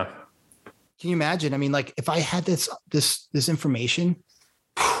 Yeah. Can you imagine? I mean, like if I had this information,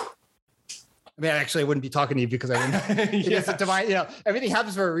 actually I wouldn't be talking to you because I wouldn't. It's a divine, everything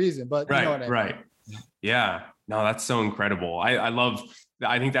happens for a reason, but you know what I mean. Right. Yeah. No, that's so incredible.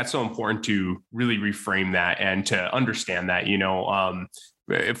 I think that's so important to really reframe that and to understand that,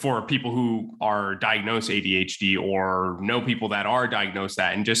 for people who are diagnosed ADHD or know people that are diagnosed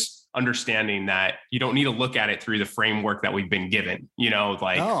that, and just understanding that you don't need to look at it through the framework that we've been given,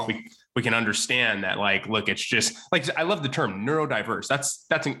 we can understand that, like, look, it's just like, I love the term neurodiverse. That's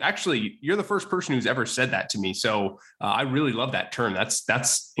actually, you're the first person who's ever said that to me. So I really love that term.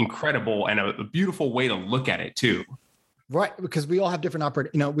 That's incredible. And a beautiful way to look at it too. Right. Because we all have different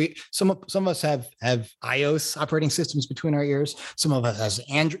some of us have iOS operating systems between our ears. Some of us has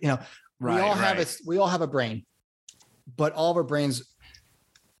Android, we all have a brain, but all of our brains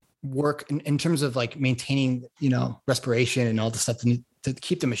work in terms of like maintaining, respiration and all the stuff to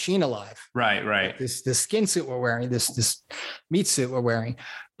keep the machine alive. Right. Like this skin suit we're wearing, this meat suit we're wearing.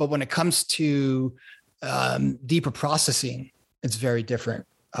 But when it comes to deeper processing, it's very different.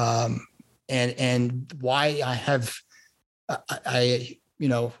 And why I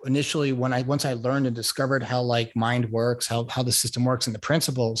initially once I learned and discovered how like mind works, how the system works and the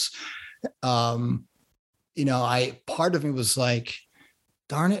principles, part of me was like,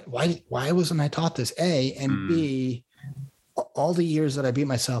 darn it, why wasn't I taught this? A, and B, all the years that I beat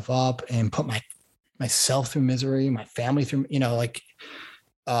myself up and put myself through misery, my family through,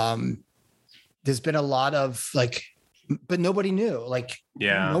 there's been a lot of like, but nobody knew, like,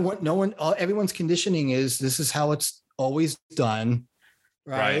 no one, everyone's conditioning is, this is how it's always done.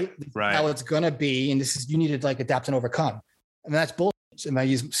 Right. How it's going to be. And you need to like adapt and overcome. And that's bullshit.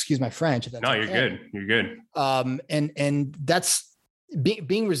 Excuse my French. No, you're good. You're good. And that's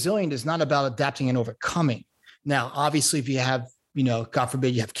being resilient is not about adapting and overcoming. Now, obviously, if you have, God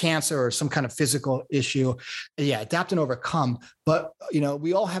forbid you have cancer or some kind of physical issue, adapt and overcome. But,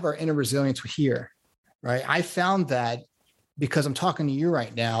 we all have our inner resilience here, right? I found that because I'm talking to you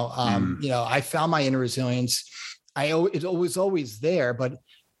right now, I found my inner resilience. It was always there, but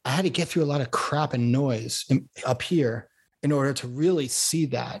I had to get through a lot of crap and noise up here in order to really see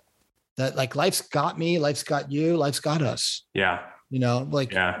that like life's got me, life's got you, life's got us. Yeah.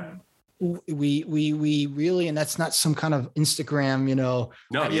 We really, and that's not some kind of Instagram,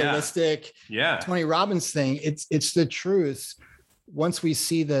 idealistic, Tony Robbins thing. It's the truth. Once we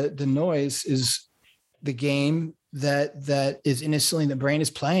see the noise is the game that is innocently the brain is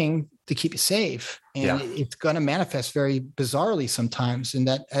playing to keep you safe. And it's going to manifest very bizarrely sometimes. And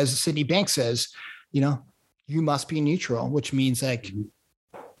that, as Sydney Banks says, you must be neutral, which means like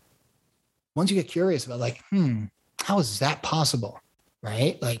once you get curious about like, how is that possible?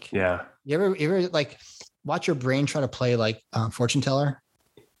 Right? Like, Yeah. you ever like watch your brain try to play like fortune teller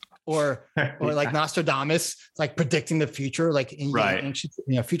or like Nostradamus, like predicting the future, like in ancient,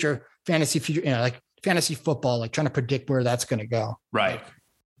 future fantasy, like fantasy football, like trying to predict where that's going to go. Right.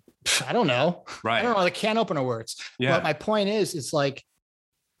 Like, I don't know. Right. I don't know. The can opener words. Yeah. But my point is, it's like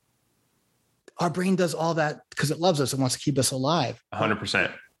our brain does all that because it loves us and wants to keep us alive.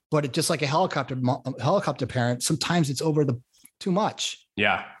 100%. But it just like a helicopter parent, sometimes it's over the too much.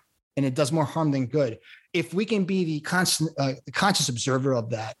 Yeah. And it does more harm than good. If we can be the conscious observer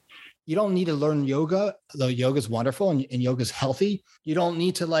of that, you don't need to learn yoga, though yoga is wonderful and yoga is healthy. You don't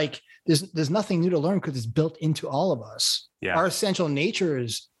need to like, there's nothing new to learn because it's built into all of us. Yeah. Our essential nature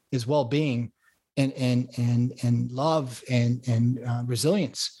is well-being and love and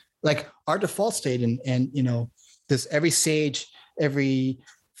resilience. Like our default state and this every sage, every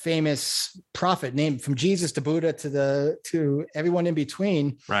famous prophet named from Jesus to Buddha to everyone in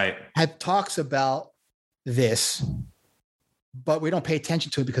between, right, talks about this, but we don't pay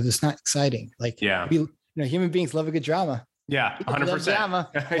attention to it because it's not exciting. Like, human beings love a good drama. Yeah, 100%.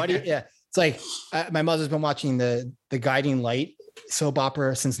 Drama. It's like my mother's been watching the Guiding Light soap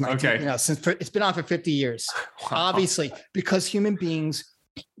opera since since it's been on for 50 years. Wow. Obviously, because human beings,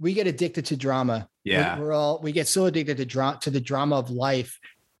 we get addicted to drama. Yeah, we get so addicted to the drama of life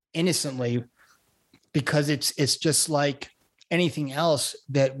innocently because it's just like anything else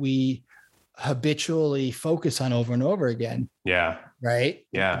that we habitually focus on over and over again. Yeah. Right.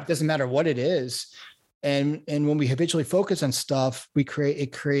 Yeah. It doesn't matter what it is. And when we habitually focus on stuff,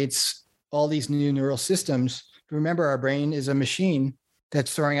 it creates all these new neural systems. Remember, our brain is a machine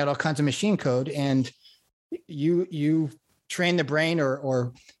that's throwing out all kinds of machine code, and you train the brain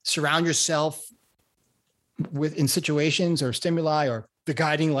or surround yourself in situations or stimuli or the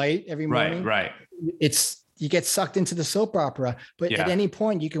guiding light every morning. Right. You get sucked into the soap opera, but at any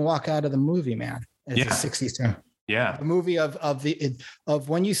point you can walk out of the movie, man. As the 60s term. Yeah. The movie of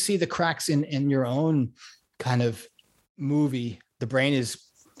when you see the cracks in your own kind of movie, the brain is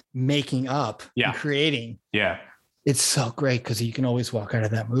making up and creating. Yeah. It's so great because you can always walk out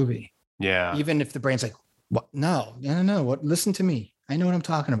of that movie. Yeah. Even if the brain's like, what? No. What? Listen to me. I know what I'm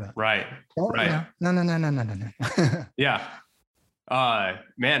talking about. Right. Right. No. Yeah.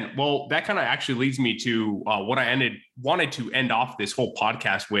 Man, well, that kind of actually leads me to what I wanted to end off this whole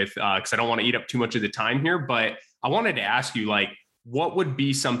podcast with, because I don't want to eat up too much of the time here, but I wanted to ask you, like, what would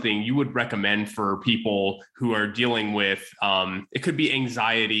be something you would recommend for people who are dealing with, it could be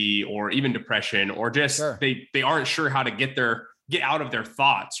anxiety or even depression, or just they aren't sure how to get out of their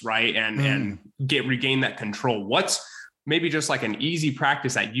thoughts, right? And regain that control. What's maybe just like an easy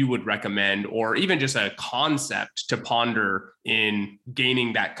practice that you would recommend, or even just a concept to ponder in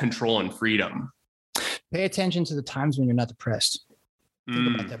gaining that control and freedom? Pay attention to the times when you're not depressed.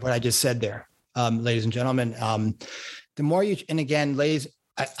 Think about that, what I just said there, ladies and gentlemen. The more and again, ladies,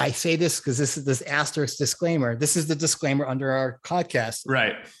 I say this because this is this asterisk disclaimer. This is the disclaimer under our podcast.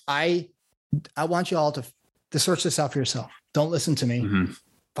 Right. I want you all to search this out for yourself. Don't listen to me. Mm-hmm.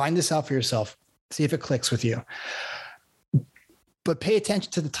 Find this out for yourself. See if it clicks with you. But pay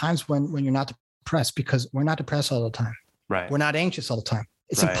attention to the times when you're not depressed, because we're not depressed all the time. Right. We're not anxious all the time.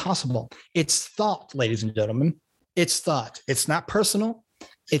 It's impossible. It's thought, ladies and gentlemen. It's thought. It's not personal.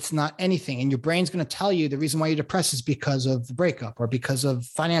 It's not anything. And your brain's going to tell you the reason why you're depressed is because of the breakup, or because of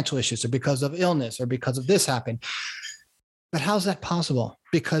financial issues, or because of illness, or because of this happened. But how's that possible?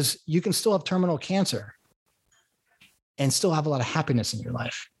 Because you can still have terminal cancer and still have a lot of happiness in your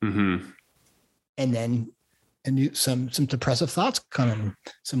life. Mm-hmm. And then some depressive thoughts come in,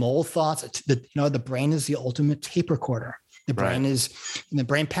 some old thoughts. The brain is the ultimate tape recorder. The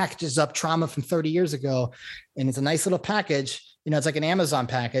brain packages up trauma from 30 years ago, and it's a nice little package. It's like an Amazon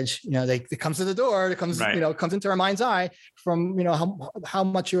package. It comes to the door. It comes, comes into our mind's eye from how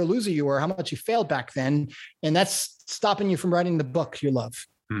much you're a loser you were, how much you failed back then, and that's stopping you from writing the book you love.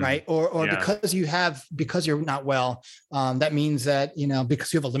 Right. Or because you're not well, that means that,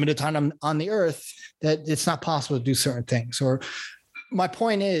 because you have a limited time on the earth, that it's not possible to do certain things. Or my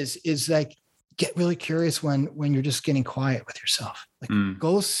point is like, get really curious when you're just getting quiet with yourself. Like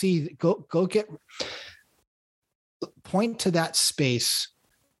point to that space,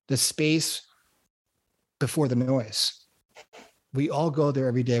 the space before the noise. We all go there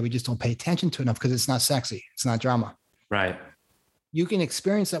every day. We just don't pay attention to it enough because it's not sexy. It's not drama. Right. You can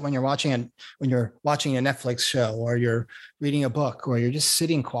experience that when you're watching a Netflix show, or you're reading a book, or you're just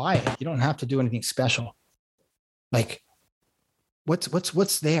sitting quiet. You don't have to do anything special. Like,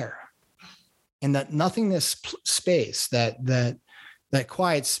 what's there? And that nothingness space, that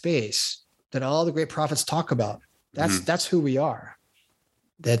quiet space that all the great prophets talk about, that's who we are.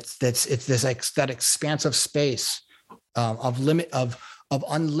 It's this like that expansive space of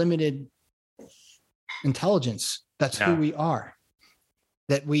unlimited intelligence. That's who we are.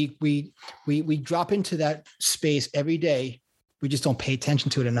 That we drop into that space every day. We just don't pay attention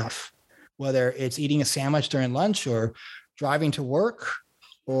to it enough. Whether it's eating a sandwich during lunch, or driving to work,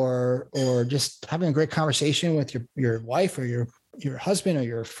 or just having a great conversation with your wife, or your husband, or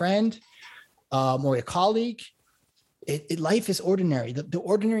your friend, or your colleague. Life is ordinary. The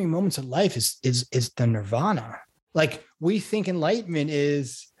ordinary moments of life is the nirvana. Like, we think enlightenment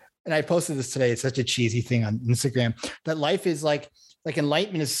is, and I posted this today, it's such a cheesy thing on Instagram, that life is like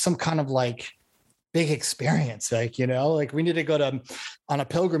enlightenment is some kind of like big experience. Like, like we need to go on a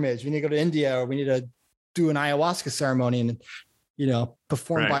pilgrimage. We need to go to India, or we need to do an ayahuasca ceremony and,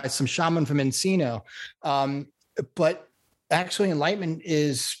 performed by some shaman from Encino. But actually enlightenment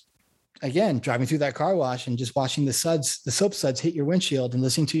is, again, driving through that car wash and just watching the soap suds hit your windshield and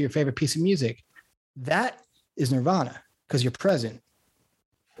listening to your favorite piece of music. That is nirvana, because you're present.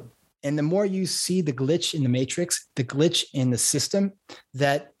 And the more you see the glitch in the matrix, the glitch in the system,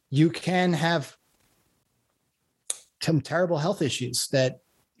 that you can have some terrible health issues that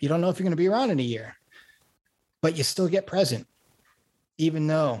you don't know if you're going to be around in a year, but you still get present, even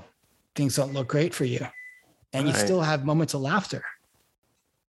though things don't look great for you. And you still have moments of laughter.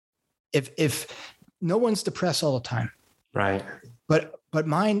 If no one's depressed all the time. Right. But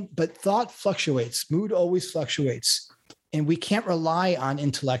thought fluctuates. Mood always fluctuates. And we can't rely on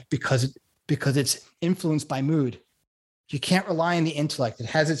intellect because it's influenced by mood. You can't rely on the intellect. It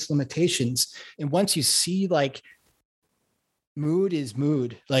has its limitations. And once you see like mood is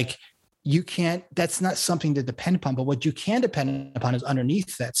mood, like that's not something to depend upon, but what you can depend upon is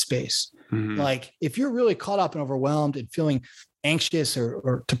underneath that space. Mm-hmm. Like, if you're really caught up and overwhelmed and feeling anxious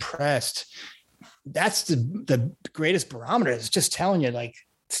or depressed, that's the greatest barometer. It's just telling you, like,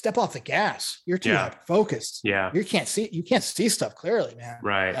 step off the gas. You're too focused. Yeah. You can't see stuff clearly, man.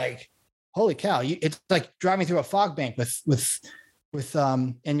 Right. Like, holy cow. It's like driving through a fog bank with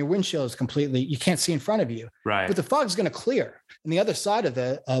and your windshield is completely, you can't see in front of you. Right. But the fog is going to clear. And the other side of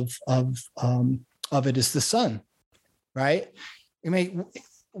it is the sun. Right. I mean,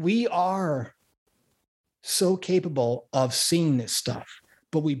 we are so capable of seeing this stuff,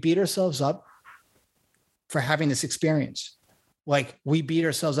 but we beat ourselves up for having this experience. Like, we beat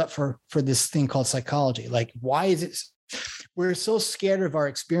ourselves up for this thing called psychology. Like, why is it? We're so scared of our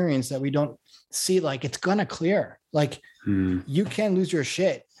experience that we don't see, like, it's going to clear. Like, you can lose your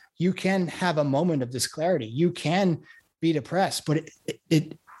shit. You can have a moment of this clarity. You can be depressed, but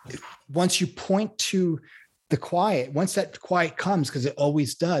it once you point to the quiet, once that quiet comes, because it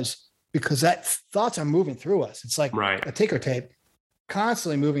always does, because that thoughts are moving through us. It's like a ticker tape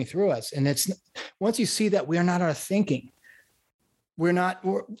constantly moving through us. And it's, once you see that we are not our thinking,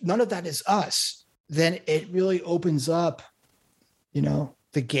 none of that is us, then it really opens up,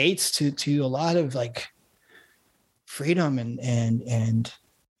 the gates to a lot of like freedom and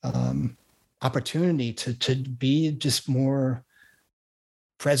opportunity to be just more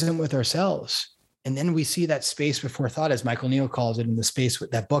present with ourselves. And then we see that space before thought, as Michael Neal calls it in the space with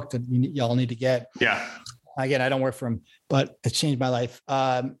that book that y'all need to get. Yeah. Again, I don't work for him, but it's changed my life.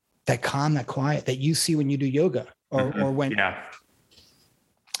 That calm, that quiet that you see when you do yoga or when. Yeah.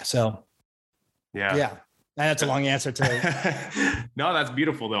 So. Yeah. Yeah. And that's a long answer to. No, that's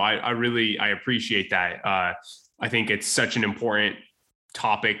beautiful though. I appreciate that. I think it's such an important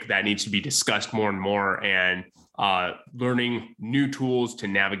topic that needs to be discussed more and more, and learning new tools to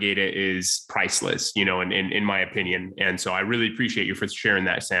navigate it is priceless, in my opinion. And so I really appreciate you for sharing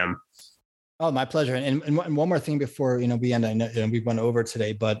that, Sam. Oh, my pleasure. And one more thing before, we end, I know we went over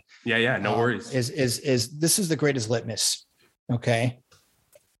today, but yeah, no worries. Is this is the greatest litmus. Okay.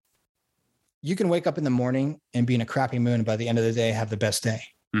 You can wake up in the morning and be in a crappy mood, and by the end of the day, have the best day.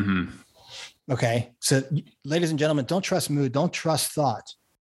 Mm-hmm. Okay. So ladies and gentlemen, don't trust mood. Don't trust thought.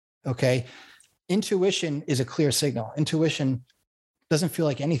 Okay. Intuition is a clear signal. Intuition doesn't feel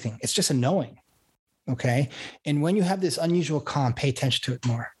like anything. It's just a knowing. Okay. And when you have this unusual calm, pay attention to it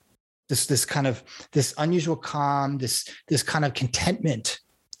more. This unusual calm, this kind of contentment,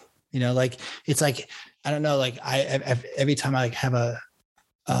 like, it's like, I don't know, like every time I have a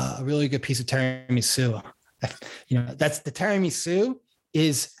really good piece of tiramisu, that's the tiramisu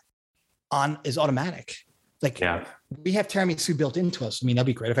is automatic. Like, we have tiramisu built into us. I mean, that'd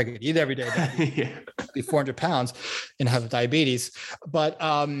be great if I could eat it every day. I'd be 400 pounds and have diabetes. But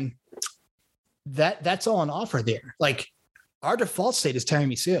that's all on offer there. Like, our default state is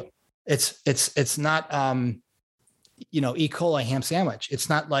tiramisu. It's not E. coli ham sandwich. It's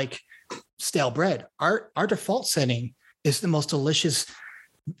not like stale bread. Our default setting is the most delicious,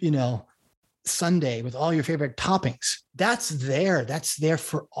 sundae with all your favorite toppings. That's there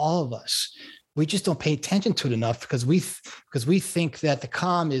for all of us. We just don't pay attention to it enough because we think that the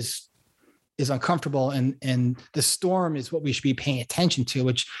calm is uncomfortable and the storm is what we should be paying attention to,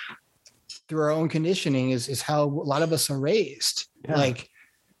 which through our own conditioning is how a lot of us are raised. Yeah. Like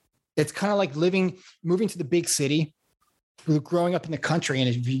it's kind of like moving to the big city. We're growing up in the country and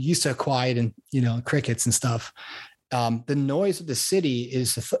if you're used to quiet and, crickets and stuff, the noise of the city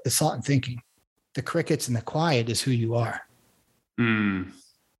is the thought and thinking. The crickets and the quiet is who you are.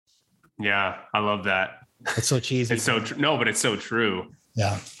 Yeah, I love that. It's so cheesy. It's so no, but it's so true.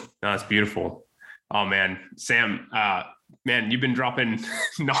 Yeah. No, it's beautiful. Oh man, Sam, man, you've been dropping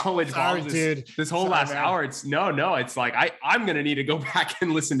knowledge bombs this whole last hour. It's it's like I'm gonna need to go back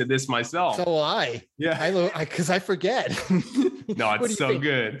and listen to this myself. So will I. Yeah, because I forget. No, it's so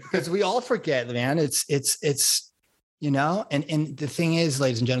good because we all forget, man. It's and the thing is,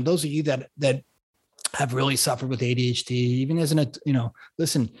 ladies and gentlemen, those of you that have really suffered with ADHD, even as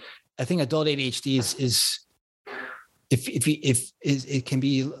listen, I think adult ADHD is it can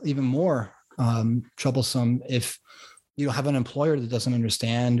be even more troublesome if you don't have an employer that doesn't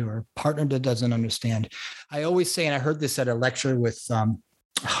understand or a partner that doesn't understand. I always say, and I heard this at a lecture with,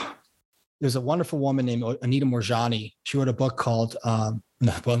 there's a wonderful woman named Anita Moorjani. She wrote a book called, I'm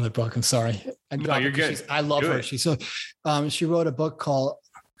sorry. No, you're good. I love her. She wrote a book called,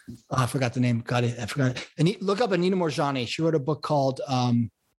 I forgot the name. Got it. I forgot it. And look up Anita Moorjani. She wrote a book called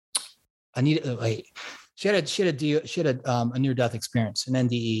Anita. Wait, she had a near-death experience, an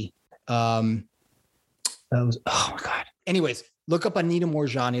NDE. That was, oh my God. Anyways, look up Anita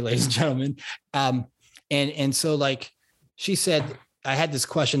Moorjani, ladies and gentlemen. And so like she said, I had this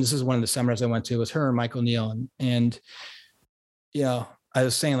question. This is one of the seminars I went to. It was her and Michael Neal, and I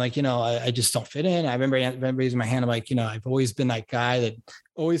was saying like, I just don't fit in. I remember raising my hand. I'm like, I've always been that guy that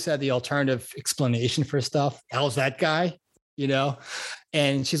always had the alternative explanation for stuff. I was that guy,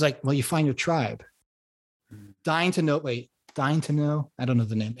 and she's like, well, you find your tribe. Dying to know. I don't know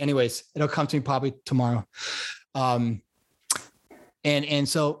the name. Anyways, it'll come to me probably tomorrow. And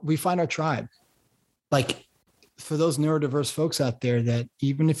so we find our tribe. Like for those neurodiverse folks out there that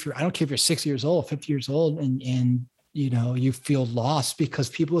even if I don't care if you're 6 years old, 50 years old, and you feel lost because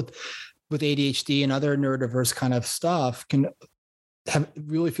people with ADHD and other neurodiverse kind of stuff can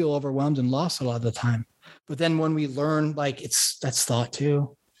really feel overwhelmed and lost a lot of the time. But then when we learn, like that's thought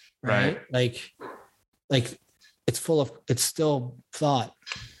too, right? Like it's still thought.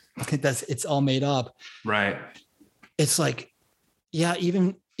 It's all made up. Right. It's like, yeah,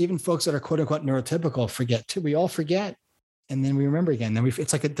 even folks that are quote unquote neurotypical forget too. We all forget. And then we remember again. Then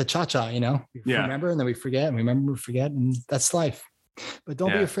it's like the cha-cha, we remember and then we forget and we remember, we forget. And that's life. But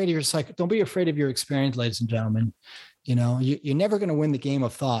don't be afraid of don't be afraid of your experience, ladies and gentlemen. You're never going to win the game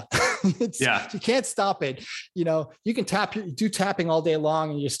of thought. You can't stop it. You can do tapping all day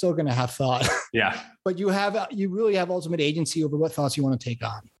long and you're still going to have thought. Yeah. But you really have ultimate agency over what thoughts you want to take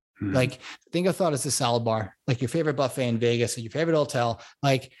on. Mm-hmm. Like think of thought as a salad bar, like your favorite buffet in Vegas or your favorite hotel.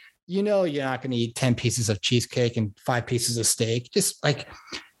 Like, you're not going to eat 10 pieces of cheesecake and 5 pieces of steak. Just like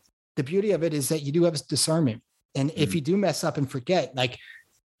the beauty of it is that you do have discernment. And if you do mess up and forget, like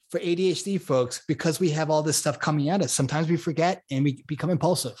for ADHD folks, because we have all this stuff coming at us, sometimes we forget and we become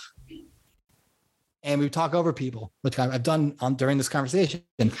impulsive. And we talk over people, which I've done during this conversation.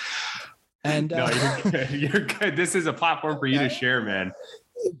 And no, you're good. You're good. This is a platform for you to share, man.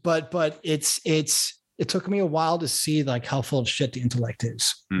 But it took me a while to see like how full of shit the intellect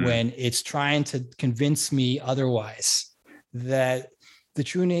is when it's trying to convince me otherwise, that the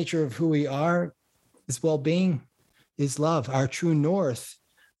true nature of who we are is well-being, is love. Our true north,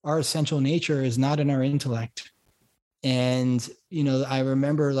 our essential nature is not in our intellect. And, I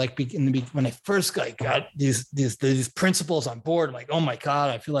remember like when I first got these principles on board, I'm like, oh my God,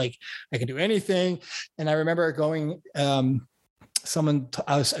 I feel like I can do anything. And I remember going, I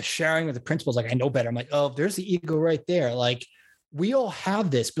was sharing with the principals, like, I know better. I'm like, oh, there's the ego right there. Like we all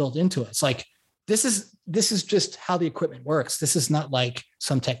have this built into us. Like this is just how the equipment works. This is not like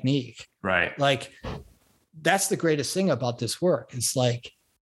some technique. Right. Like that's the greatest thing about this work. It's like,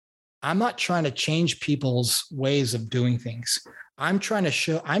 I'm not trying to change people's ways of doing things. I'm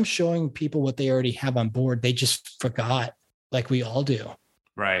showing people what they already have on board. They just forgot, like we all do.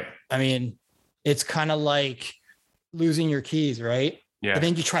 Right. I mean, it's kind of like losing your keys, right? Yeah. And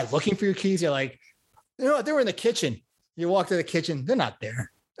then you try looking for your keys. You're like, they were in the kitchen. You walk to the kitchen. They're not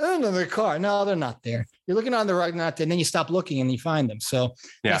there. Another car. No, they're not there. You're looking on the right, not there. And then you stop looking and you find them. So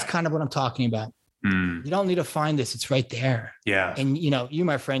that's kind of what I'm talking about. You don't need to find this. It's right there. Yeah. And, you,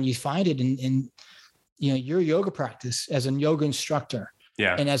 my friend, you find it in your yoga practice as a yoga instructor.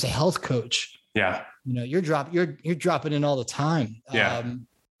 Yeah. And as a health coach. Yeah. You're dropping in all the time. Yeah.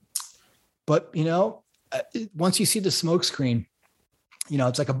 But, once you see the smoke screen,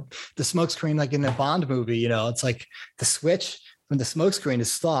 it's like the smoke screen, like in the Bond movie, it's like the switch from the smoke screen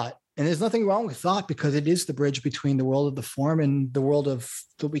is thought. And there's nothing wrong with thought because it is the bridge between the world of the form and the world of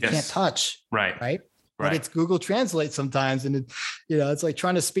that we can't touch. Right. But it's Google Translate sometimes. And it's like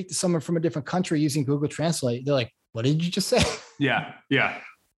trying to speak to someone from a different country using Google Translate. They're like, what did you just say? Yeah. Yeah.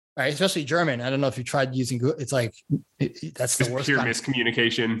 Right, especially German. I don't know if you tried using Google. It's like that's the worst. Pure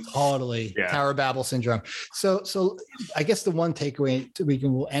miscommunication. Totally, yeah. Tower Babel syndrome. So I guess the one takeaway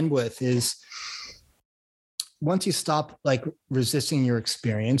we'll end with is once you stop like resisting your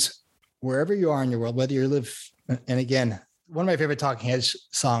experience, wherever you are in your world, whether you live. And again, one of my favorite Talking Heads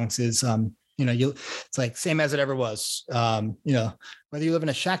songs is it's like same as it ever was. Whether you live in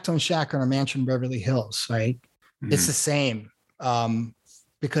a Shack-Tone shack or a mansion in Beverly Hills, right? Mm-hmm. It's the same.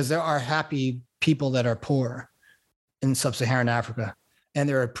 Because there are happy people that are poor in sub-Saharan Africa, and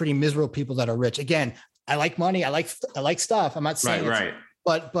there are pretty miserable people that are rich. Again, I like money. I like stuff. I'm not saying right.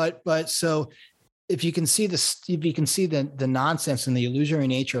 But so if you can see the nonsense and the illusionary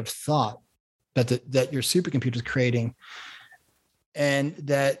nature of thought that your supercomputer is creating, and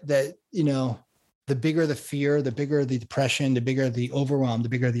that the bigger the fear, the bigger the depression, the bigger the overwhelm, the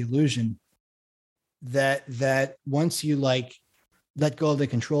bigger the illusion. That once you let go of the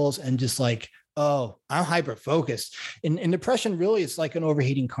controls and just like, oh, I'm hyper focused. In depression, really, it's like an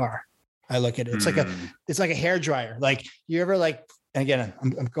overheating car. I look at it. It's like a hair dryer. Like you ever and again,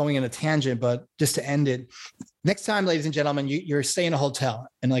 I'm going in a tangent, but just to end it, next time, ladies and gentlemen, you're staying in a hotel,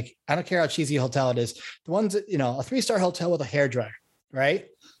 and I don't care how cheesy a hotel it is. The ones that, a 3-star hotel with a hair dryer, right?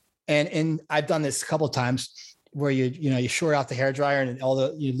 And I've done this a couple of times where you short out the hair dryer and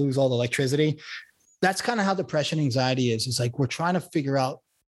you lose all the electricity. That's kind of how depression, anxiety is. It's like we're trying to figure out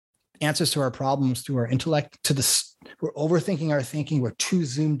answers to our problems through our intellect. We're overthinking our thinking. We're too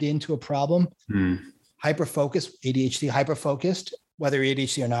zoomed into a problem. Hyper-focused, ADHD, hyper-focused, whether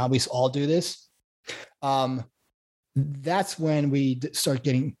ADHD or not, we all do this. That's when we start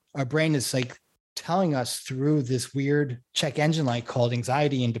getting, our brain is like telling us through this weird check engine light called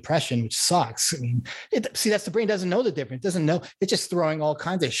anxiety and depression, which sucks. I mean, that's the brain doesn't know the difference. It doesn't know. It's just throwing all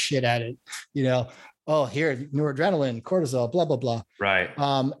kinds of shit at it, Oh, here, noradrenaline, cortisol, blah, blah, blah. Right.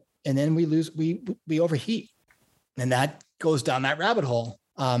 And then we overheat, and that goes down that rabbit hole.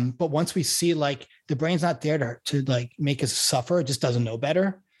 But once we see like the brain's not there to like make us suffer, it just doesn't know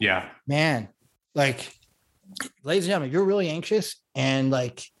better. Yeah, man. Like, ladies and gentlemen, you're really anxious, and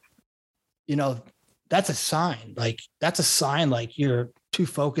that's a sign. Like you're too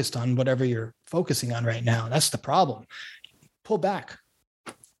focused on whatever you're focusing on right now. That's the problem. Pull back.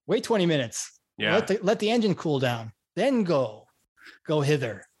 Wait 20 minutes. Yeah. Let the engine cool down. Then go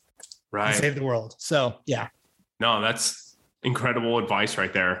hither. Right. And save the world. So yeah. No, that's incredible advice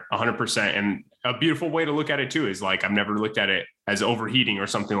right there. 100%. And a beautiful way to look at it too is like, I've never looked at it as overheating or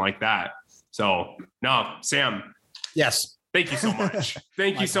something like that. So no, Sam. Yes. Thank you so much.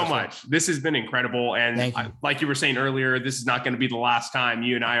 Thank you so much. This has been incredible. And like you were saying earlier, this is not going to be the last time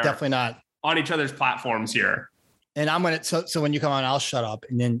you and I are definitely not on each other's platforms here. And I'm going to, so when you come on, I'll shut up,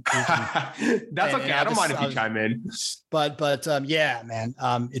 and then that's okay. I don't mind if you chime in, but yeah, man,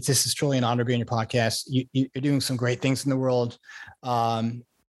 this is truly an honor to be on your podcast. You're doing some great things in the world. And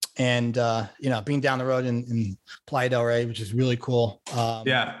being down the road in Playa del Rey, which is really cool.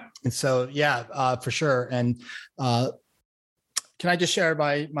 Yeah. And so, for sure. And, can I just share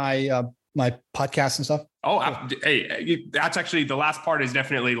my podcast and stuff? Oh, hey, that's actually the last part is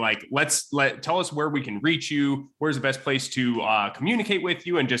definitely like, tell us where we can reach you. Where's the best place to communicate with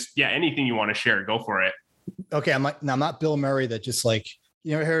you, and just, anything you want to share, go for it. Okay. I'm not Bill Murray that just like,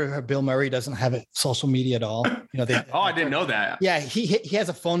 hear Bill Murray doesn't have a social media at all. I didn't know that. Yeah. He has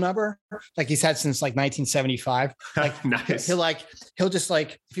a phone number like he's had since like 1975. Like nice. He'll just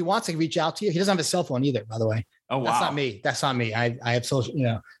like, if he wants to reach out to you, he doesn't have a cell phone either, by the way. Oh, wow. That's not me. I have social,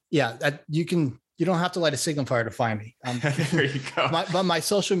 you don't have to light a signal fire to find me. There you go. But my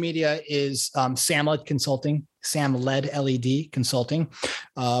social media is SamLed Consulting, SamLed LED Consulting.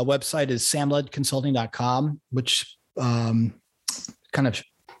 Website is samledconsulting.com, which kind of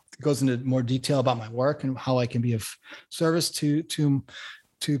goes into more detail about my work and how I can be of service to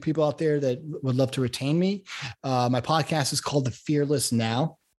people out there that would love to retain me. My podcast is called The Fearless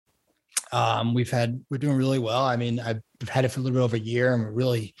Now. We're doing really well. I mean, we've had it for a little bit over a year,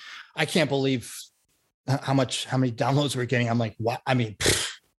 and I can't believe how many downloads we're getting. I'm like, what? I mean,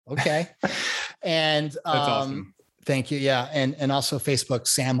 okay. And that's awesome. Thank you. Yeah. And also Facebook,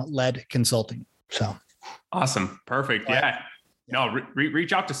 Sam Led Consulting. So awesome. Perfect. Yeah. No,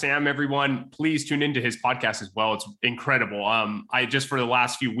 reach out to Sam, everyone. Please tune into his podcast as well. It's incredible. I just, for the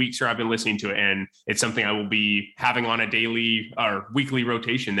last few weeks here, I've been listening to it, and it's something I will be having on a daily or weekly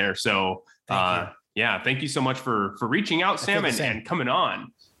rotation there. So thank you so much for reaching out, Sam, and coming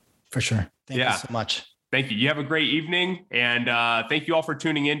on. For sure. Thank you so much. Thank you. You have a great evening. And thank you all for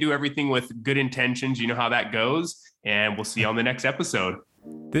tuning in. Do everything with good intentions. You know how that goes. And we'll see you on the next episode.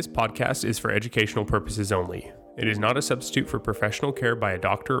 This podcast is for educational purposes only. It is not a substitute for professional care by a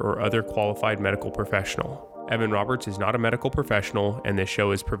doctor or other qualified medical professional. Evan Roberts is not a medical professional, and this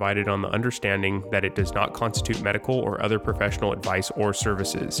show is provided on the understanding that it does not constitute medical or other professional advice or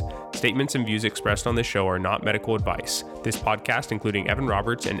services. Statements and views expressed on this show are not medical advice. This podcast, including Evan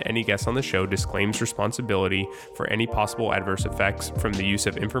Roberts and any guests on the show, disclaims responsibility for any possible adverse effects from the use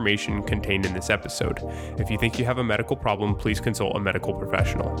of information contained in this episode. If you think you have a medical problem, please consult a medical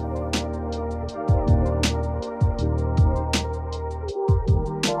professional.